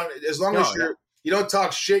 As long as you don't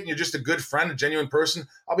talk shit and you're just a good friend, a genuine person,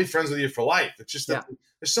 I'll be friends with you for life. It's just that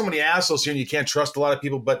there's so many assholes here and you can't trust a lot of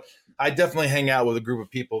people, but I definitely hang out with a group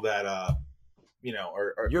of people that, are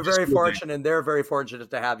you're very fortunate and they're very fortunate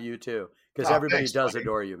to have you too. Because everybody does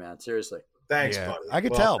adore you, man. Seriously. Thanks, buddy. I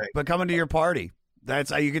could tell, but coming to your party, that's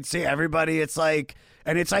how you could see everybody. It's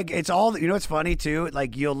it's all, it's funny too.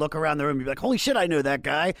 You'll look around the room and be like, holy shit, I know that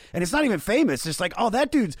guy. And it's not even famous. It's like, oh, that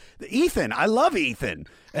dude's Ethan. I love Ethan.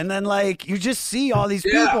 And then you just see all these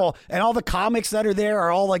people and all the comics that are there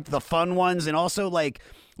are all the fun ones. And also like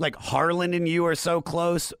Harlan and you are so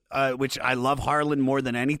close, which I love Harlan more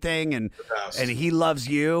than anything, and he loves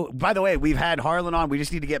you. By the way, we've had Harlan on. We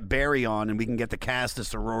just need to get Barry on, and we can get the cast of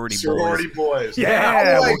Sorority Boys.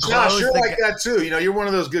 Yeah, Josh, you're like that too. You're one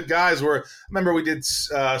of those good guys. Where I remember we did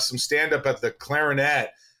some stand up at the Clarinet,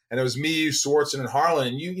 and it was me, you, Swartzen, and Harlan.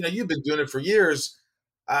 And you've been doing it for years,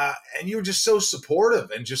 and you were just so supportive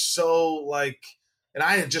and just so And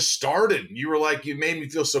I had just started. You were you made me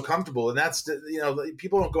feel so comfortable. And that's,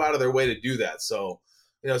 people don't go out of their way to do that. So,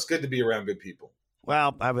 it's good to be around good people.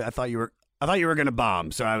 Well, I thought you were going to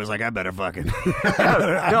bomb. So I was like, I better fucking.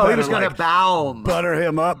 No, he was going to boom. Butter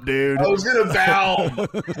him up, dude. I was going to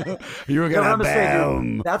boom. You were going to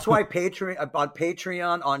boom. That's why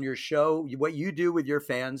Patreon on your show, what you do with your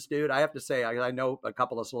fans, dude, I have to say, I know a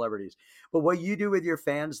couple of celebrities, but what you do with your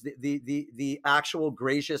fans, the actual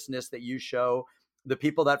graciousness that you show, the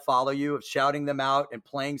people that follow you, of shouting them out and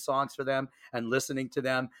playing songs for them and listening to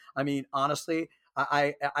them. I mean, honestly,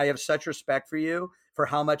 I have such respect for you for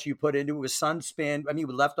how much you put into it with Sunspin. I mean,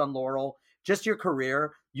 with Left on Laurel, just your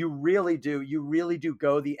career. You really do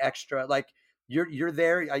go the extra. Like you're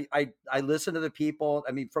there. I listen to the people,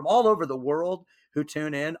 I mean, from all over the world who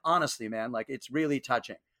tune in. Honestly, man, like it's really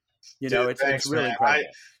touching. Dude, it's really incredible.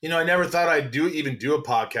 I never thought I'd do a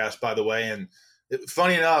podcast, by the way. And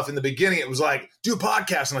funny enough, in the beginning, it was like, do a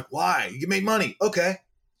podcast. I'm like, why? You can make money. Okay.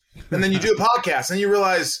 And then you do a podcast and you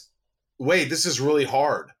realize, wait, this is really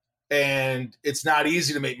hard. And it's not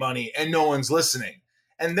easy to make money and no one's listening.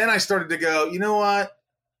 And then I started to go, you know what?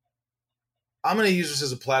 I'm going to use this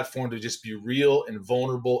as a platform to just be real and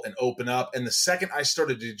vulnerable and open up. And the second I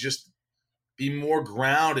started to just be more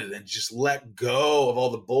grounded and just let go of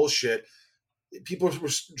all the bullshit, people were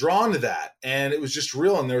drawn to that. And it was just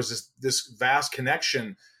real. And there was this vast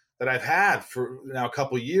connection that I've had for now a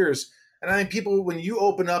couple of years. And I think people, when you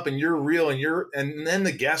open up and you're real and then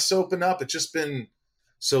the guests open up, it's just been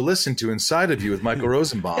so listen to Inside of You with Michael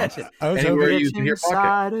Rosenbaum. Anywhere you hear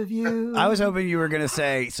Inside of You. I was hoping you were going to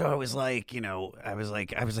say, so I was like,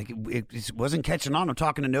 it wasn't catching on. I'm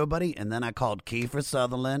talking to nobody. And then I called Kiefer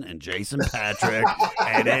Sutherland and Jason Patrick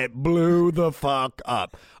and it blew the fuck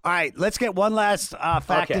up. All right, let's get one last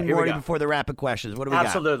fact in Morty before the rapid questions. What do we got?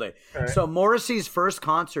 Absolutely. Right. So Morrissey's first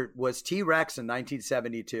concert was T-Rex in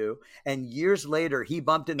 1972. And years later, he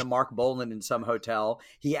bumped into Mark Bolan in some hotel.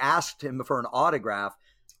 He asked him for an autograph.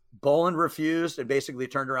 Bolan refused and basically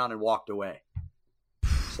turned around and walked away.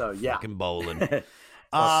 So, yeah. Fucking Bolan.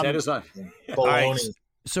 Said his own. All right,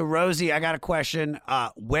 so, Rosie, I got a question.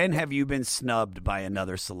 When have you been snubbed by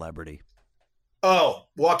another celebrity? Oh,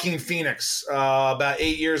 Joaquin Phoenix. About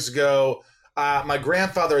 8 years ago, my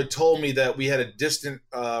grandfather had told me that we had a distant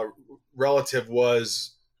relative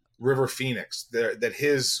was River Phoenix, that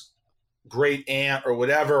his great aunt or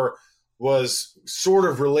whatever was sort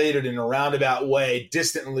of related in a roundabout way,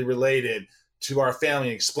 distantly related to our family,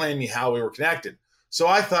 and explained me how we were connected. So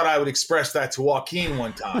I thought I would express that to Joaquin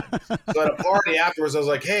one time. So at a party afterwards, I was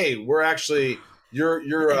like, hey, we're actually, your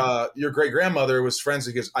great-grandmother was friends.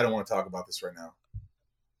 He goes, I don't want to talk about this right now.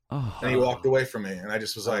 Oh. And he walked away from me. And I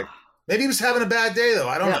just was like, maybe he was having a bad day, though.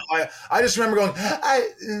 I don't know. I just remember going,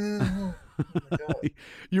 oh my God.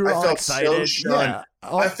 You were all excited. So yeah.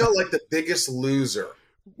 I felt like the biggest loser.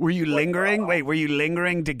 Were you lingering? Wait, were you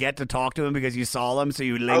lingering to get to talk to him because you saw him? So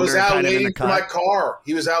you lingered. I was out kind of in waiting the for my car.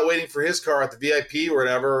 He was out waiting for his car at the VIP or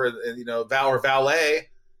whatever, and valet.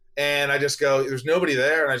 And I just go, there's nobody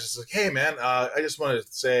there. And I just like, hey man, I just wanted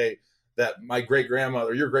to say that my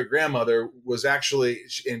great-grandmother, your great-grandmother, was actually,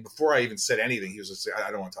 and before I even said anything, he was just like,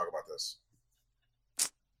 I don't want to talk about this.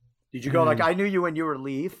 Did you go like, I knew you when you were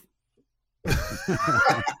Leaf?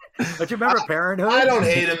 Don't you remember Parenthood? I don't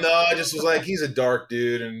hate him though. I just was like, he's a dark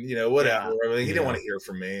dude, and whatever. Yeah. He didn't want to hear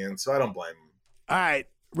from me, and so I don't blame him. All right,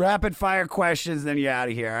 rapid fire questions, then you're out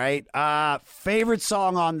of here. All right, favorite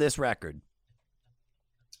song on this record?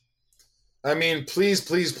 I mean, Please,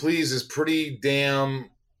 Please, Please is pretty damn.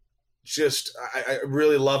 Just, I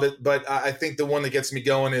really love it, but I think the one that gets me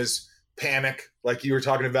going is Panic. Like you were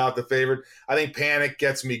talking about the favorite. I think Panic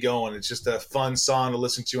gets me going. It's just a fun song to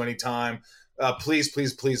listen to anytime. Please,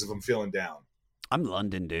 Please, Please, if I'm feeling down. I'm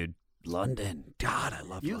London, dude. London. God, I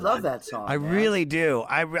love you. London. Love that song. I really do.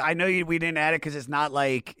 I know we didn't add it because there's not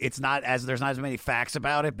as many facts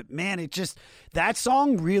about it, but man, that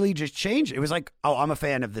song really just changed. It was like, oh, I'm a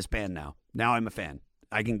fan of this band now. Now I'm a fan.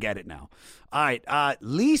 I can get it now. All right.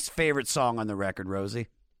 Least favorite song on the record, Rosie?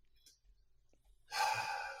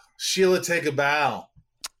 Sheila, Take a Bow.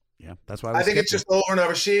 Yeah, that's why I think it's just over and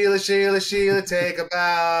over. Sheila, Sheila, Sheila, take a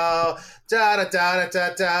bow. Da da da da da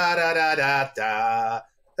da da da da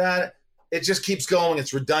da. It just keeps going.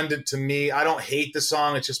 It's redundant to me. I don't hate the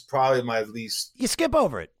song. It's just probably my least. You skip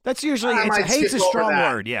over it. That's usually hate's a strong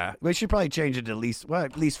word. Yeah, we should probably change it to least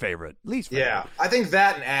favorite. Least favorite. Yeah, I think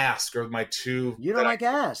that and Ask are my two. You don't like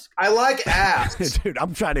Ask? I like Ask, dude.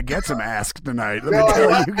 I'm trying to get some Ask tonight. Let me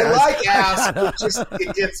tell you guys. I like Ask.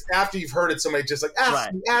 It gets after you've heard it. Somebody just like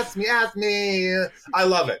ask me, ask me, ask me. I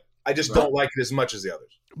love it. I just don't like it as much as the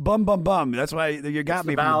others. Bum bum bum. That's why you got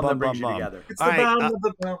me. Bum bum bum bum. Together. It's the bum of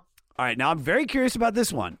the bum. All right, now I'm very curious about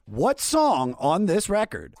this one. What song on this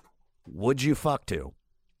record would you fuck to?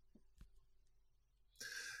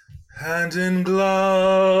 Hand in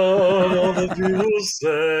glove, all the people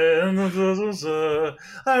say, and the people say,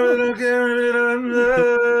 I really don't care, I really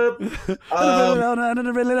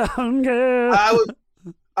don't care.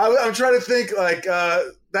 I'm trying to think like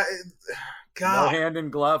that. God, no hand in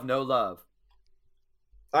glove, no love.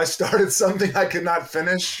 I started something I could not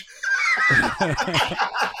finish.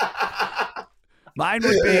 Mine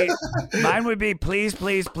would be please,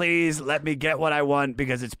 please, please let me get what I want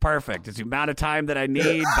because it's perfect. It's the amount of time that I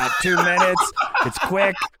need, about 2 minutes. It's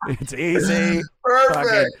quick. It's easy.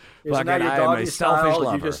 Perfect. Isn't that your doggy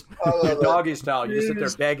style? Your doggy style. You just sit there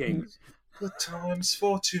begging. The time's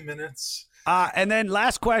for 2 minutes. And then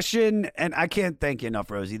last question, and I can't thank you enough,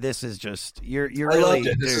 Rosie. This is just you're I really loved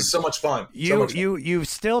it. This is so much fun. You've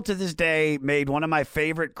still to this day made one of my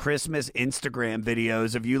favorite Christmas Instagram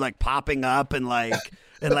videos of you like popping up and like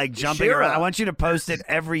jumping around. I want you to post it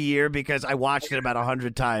every year because I watched it about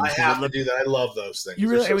 100 times. I have to do that. I love those things.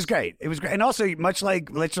 It was great. It was great, and also much like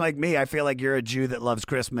me, I feel like you're a Jew that loves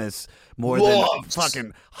Christmas more than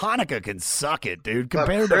fucking Hanukkah can suck it, dude.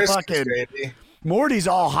 Compared to fucking. Baby. Morty's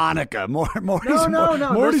all Hanukkah.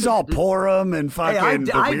 Morty's all Purim and fucking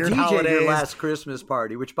the weird holidays. I DJ'd your last Christmas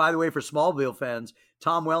party, which, by the way, for Smallville fans,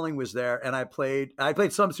 Tom Welling was there, and I played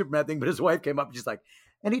some Superman thing, but his wife came up and she's like,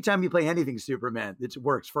 anytime you play anything Superman, it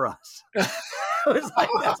works for us.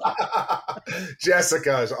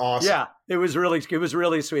 Jessica is awesome. Yeah, it was really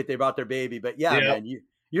sweet. They brought their baby, but man,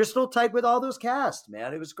 you're still tight with all those casts,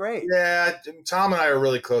 man. It was great. Yeah, Tom and I are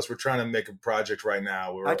really close. We're trying to make a project right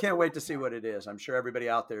now. I can't wait to see what it is. I'm sure everybody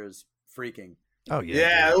out there is freaking. Oh, yeah.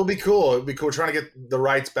 Yeah, it'll be cool. It'll be cool. We're trying to get the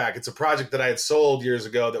rights back. It's a project that I had sold years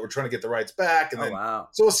ago that we're trying to get the rights back. And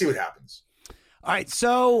so we'll see what happens. All right,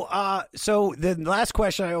 so the last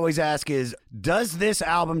question I always ask is, does this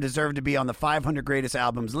album deserve to be on the 500 greatest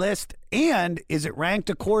albums list? And is it ranked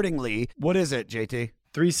accordingly? What is it, JT?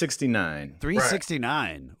 369.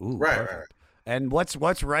 369. Ooh, right. And what's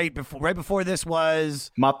right before this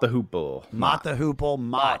was Mott the Hoople.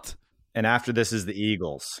 Mott. And after this is the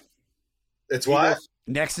Eagles. It's what?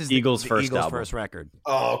 Next is Eagles' the first Eagles' album. first record.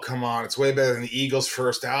 Oh, come on. It's way better than the Eagles'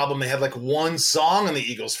 first album. They had like one song on the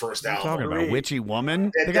Eagles' first album. Talking about Witchy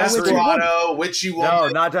Woman? Desperado, Witchy Woman. No,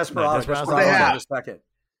 not Desperado. Desperado's on the second.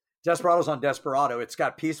 Desperado's on Desperado. It's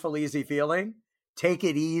got Peaceful, Easy Feeling. Take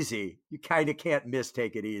It Easy. You kind of can't miss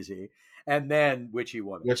Take It Easy. And then Witchy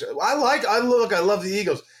Woman. Which I love the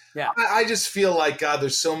Eagles. Yeah. I just feel like, God,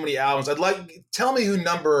 there's so many albums. Tell me who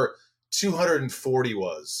number 240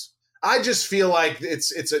 was. I just feel like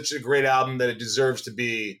it's such a great album that it deserves to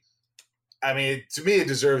be. I mean, to me, it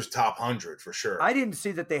deserves top 100 for sure. I didn't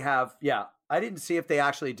see that they have. Yeah, I didn't see if they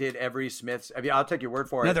actually did every Smiths. I mean, I'll take your word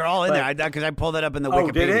for it. No, they're all in there because I pulled that up in the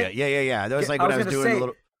Wikipedia. Did it? Yeah. That was like when I was doing a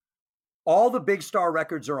little. All the Big Star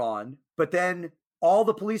records are on, but then all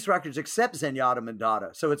the Police records except Zenyatta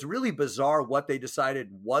Mandata. So it's really bizarre what they decided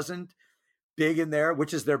wasn't big in there,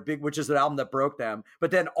 which is the album that broke them. But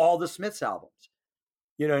then all the Smiths albums.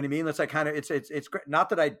 You know what I mean? That's like kind of it's great. Not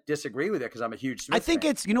that I disagree with it because I'm a huge Smiths fan.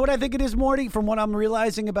 It's you know what I think it is, Morty. From what I'm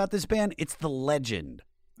realizing about this band, it's the legend.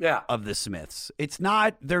 Of the Smiths. It's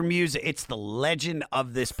not their music. It's the legend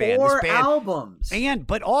of this band. 4 albums.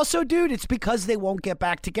 But also, dude, it's because they won't get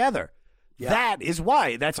back together. Yeah. That is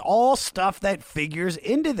why. That's all stuff that figures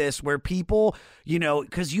into this where people,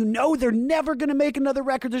 because they're never going to make another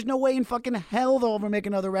record. There's no way in fucking hell they'll ever make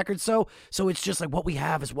another record. So it's just like what we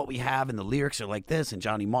have is what we have. And the lyrics are like this. And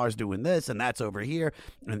Johnny Marr's doing this. And that's over here.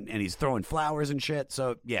 And he's throwing flowers and shit.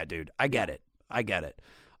 So, yeah, dude, I get it.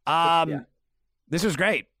 This was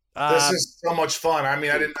great. This is so much fun. I mean,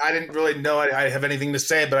 I didn't really know I have anything to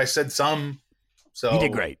say, but I said some. So you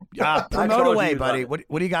did great. Promote away, buddy. What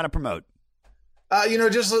do you got to promote?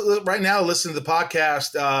 Just right now, listen to the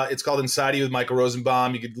podcast. It's called Inside You with Michael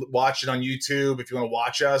Rosenbaum. You could watch it on YouTube if you want to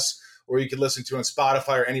watch us, or you could listen to it on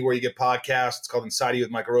Spotify or anywhere you get podcasts. It's called Inside You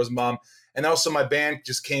with Michael Rosenbaum. And also my band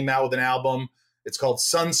just came out with an album. It's called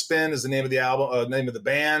Sunspin is the name of the album, name of the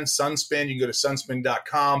band. Sunspin. You can go to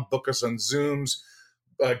sunspin.com, book us on Zooms,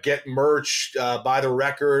 get merch, buy the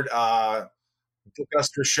record, book us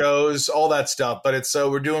for shows, all that stuff. But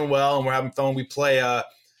we're doing well and we're having fun. We play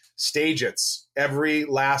Stage-It's every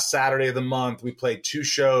last Saturday of the month. We play 2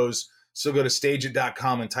 shows. So go to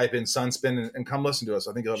stageit.com and type in Sunspin and come listen to us.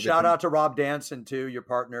 I think you'll have shout out to Rob Danson too, your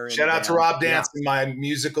partner. Shout out to Rob Danson, my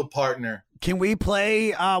musical partner. Can we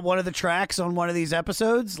play one of the tracks on one of these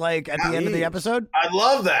episodes, like at the end of the episode? I'd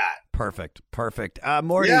love that. Perfect.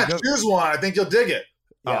 Morty, choose one. I think you'll dig it.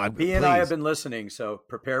 Yeah, B and I have been listening, so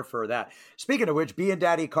prepare for that. Speaking of which, B and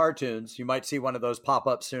Daddy Cartoons, you might see one of those pop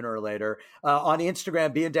up sooner or later. On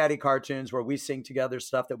Instagram, B and Daddy Cartoons, where we sing together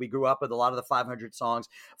stuff that we grew up with, a lot of the 500 songs.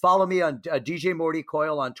 Follow me on DJ Morty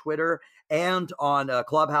Coyle on Twitter and on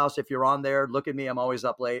Clubhouse. If you're on there, look at me. I'm always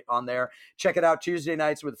up late on there. Check it out Tuesday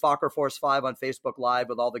nights with Fokker Force 5 on Facebook Live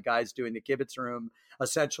with all the guys doing the Kibitz Room,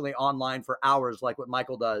 essentially online for hours like what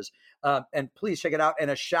Michael does. And please check it out.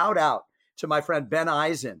 And a shout out to my friend Ben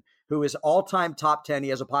Eisen, who is all-time top 10. He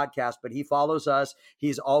has a podcast, but he follows us.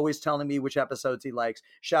 He's always telling me which episodes he likes.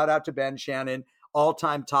 Shout out to Ben Shannon,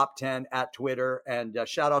 all-time top 10 at Twitter. And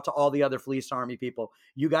shout out to all the other Fleece Army people.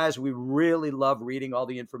 You guys, we really love reading all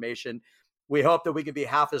the information. We hope that we can be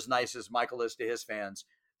half as nice as Michael is to his fans.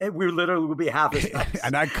 And we literally will be half as nice.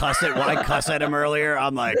 And I cuss at him earlier.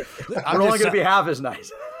 I'm like, we're only going to be half as nice.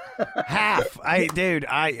 Half.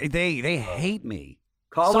 They hate me.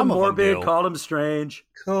 Call him morbid, call him strange.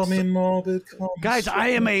 Call me morbid, guys, I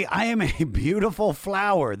am a beautiful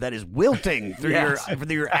flower that is wilting through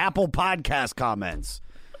your Apple Podcast comments.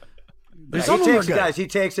 He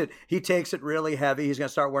takes it really heavy. He's going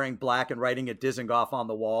to start wearing black and writing it Dizengoff on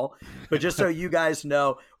the wall. But just so you guys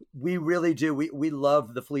know, we really do. We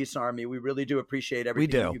love the Fleece Army. We really do appreciate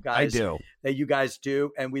everything that you guys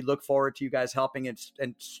do. And we look forward to you guys helping and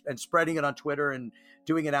spreading it on Twitter and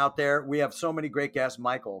doing it out there. We have so many great guests.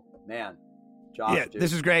 Michael, man. Josh,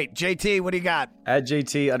 this is great. JT, what do you got? At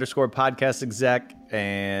JT_podcast exec.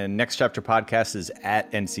 And Next Chapter Podcast is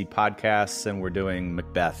at NC Podcasts. And we're doing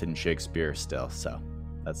Macbeth and Shakespeare still. So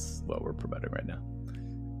that's what we're promoting right now.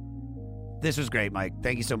 This was great, Mike.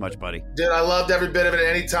 Thank you so much, buddy. Dude, I loved every bit of it.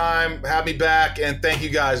 Anytime. Have me back. And thank you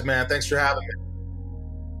guys, man. Thanks for having me.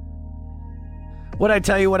 What I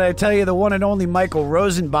tell you, the one and only Michael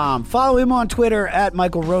Rosenbaum. Follow him on Twitter at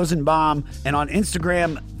Michael Rosenbaum and on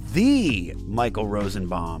Instagram, the Michael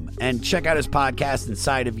Rosenbaum. And check out his podcast,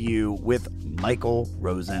 Inside of You, with Michael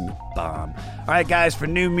Rosenbaum. All right, guys, for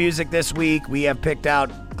new music this week, we have picked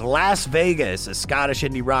out Glass Vegas, a Scottish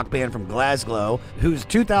indie rock band from Glasgow, whose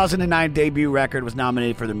 2009 debut record was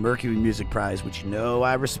nominated for the Mercury Music Prize, which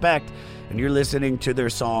I respect. And you're listening to their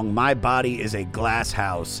song, My Body is a Glass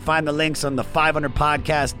House. Find the links on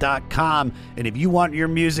the500podcast.com. And if you want your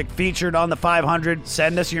music featured on the 500,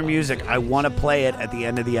 send us your music. I want to play it at the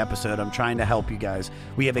end of the episode. I'm trying to help you guys.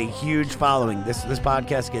 We have a huge following. This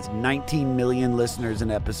podcast gets 19 million listeners an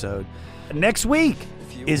episode. Next week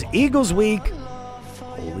is Eagles Week.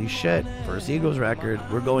 Holy shit. First Eagles record.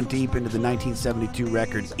 We're going deep into the 1972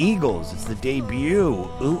 record Eagles. It's the debut.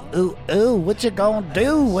 Ooh, ooh, ooh. What you gonna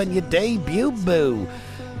do when you debut, boo?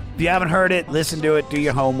 If you haven't heard it, listen to it. Do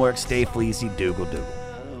your homework. Stay fleecy. Doogle doogle.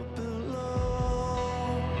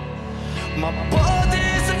 My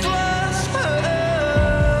body's a glass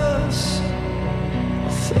house,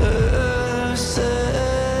 first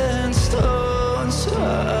and stones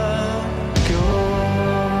upon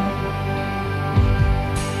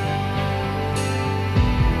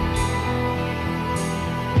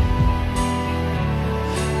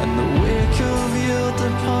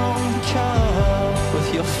car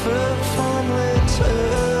with your foot firmly to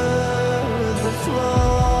the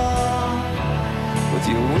floor, with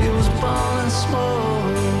your wheels burning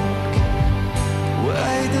smoke.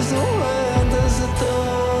 Why does the wind as it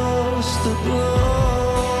dust that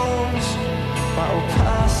blows? My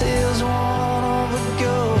past is one of a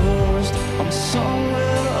ghost. I'm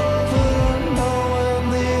somewhere over nowhere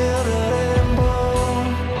near the rainbow.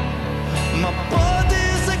 My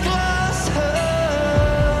body's a glass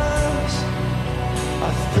house. A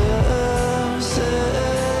thousand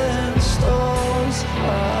stones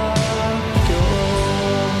high.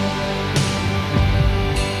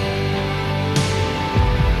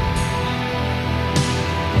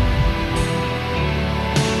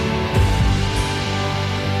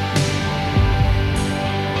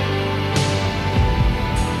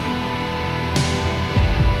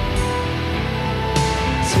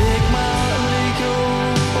 Take my legal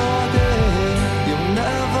body, you'll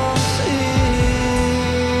never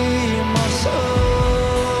see my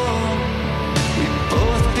soul. We've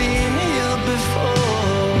both been here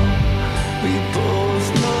before, we both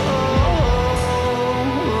know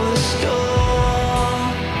the score.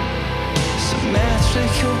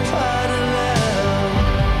 Symmetrical parallel,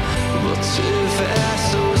 we're two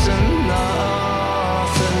vessels and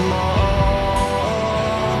nothing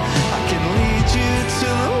more. I can lead you to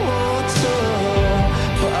the water,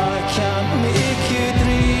 but I can't make you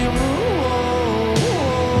dream.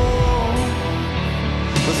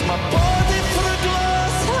 With my body for a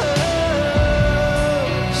glass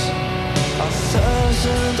house,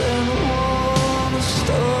 1,001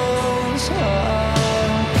 stones high.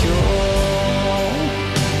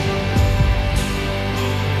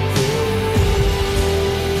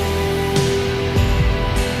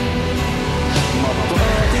 My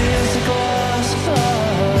body is a glass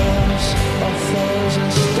house,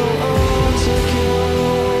 1,000 stones of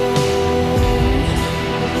gold.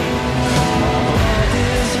 My body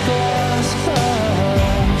is a glass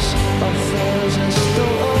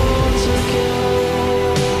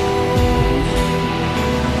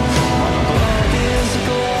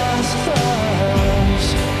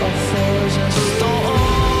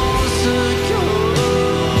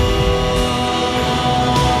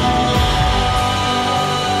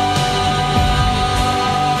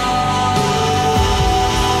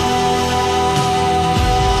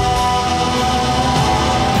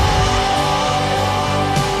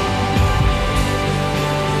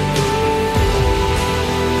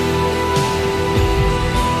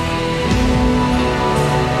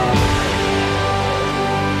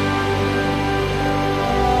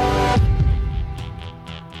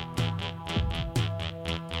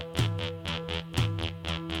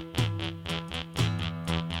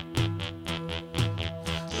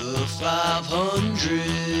 500,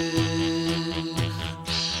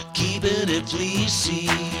 keeping it fleecy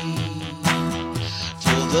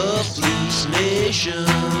for the Fleece Nation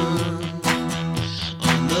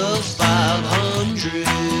on the 500,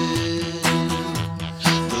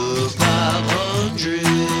 the 500.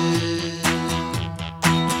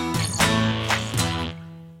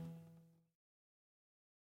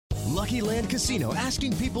 Lucky Land Casino,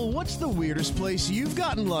 asking people, what's the weirdest place you've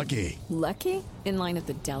gotten lucky? Lucky? In line at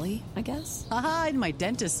the deli, I guess? Aha, in my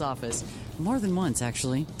dentist's office. More than once,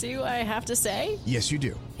 actually. Do I have to say? Yes, you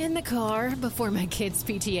do. In the car before my kids'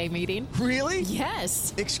 PTA meeting. Really?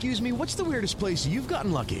 Yes. Excuse me, what's the weirdest place you've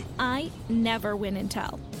gotten lucky? I never win and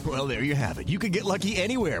tell. Well, there you have it. You can get lucky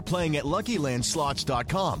anywhere, playing at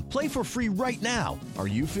LuckyLandSlots.com. Play for free right now. Are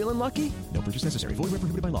you feeling lucky? No purchase necessary. Void where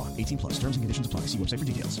prohibited by law. 18+. Terms and conditions apply. See website for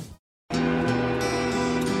details.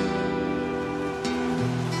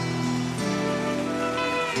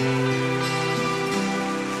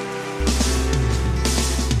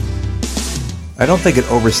 I don't think it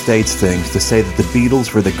overstates things to say that the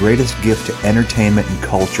Beatles were the greatest gift to entertainment and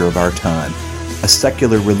culture of our time, a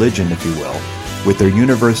secular religion, if you will, with their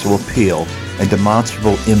universal appeal and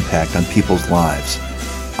demonstrable impact on people's lives.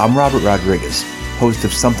 I'm Robert Rodriguez, host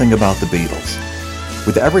of Something About the Beatles.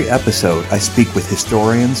 With every episode, I speak with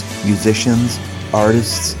historians, musicians,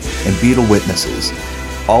 artists, and Beatle witnesses,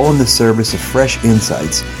 all in the service of fresh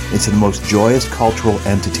insights into the most joyous cultural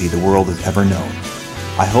entity the world has ever known.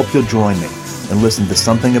 I hope you'll join me and listen to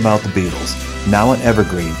Something About the Beatles, now on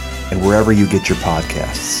Evergreen and wherever you get your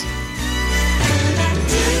podcasts.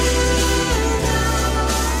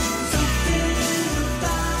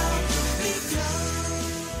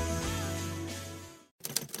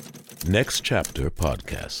 Next Chapter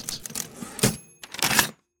Podcasts.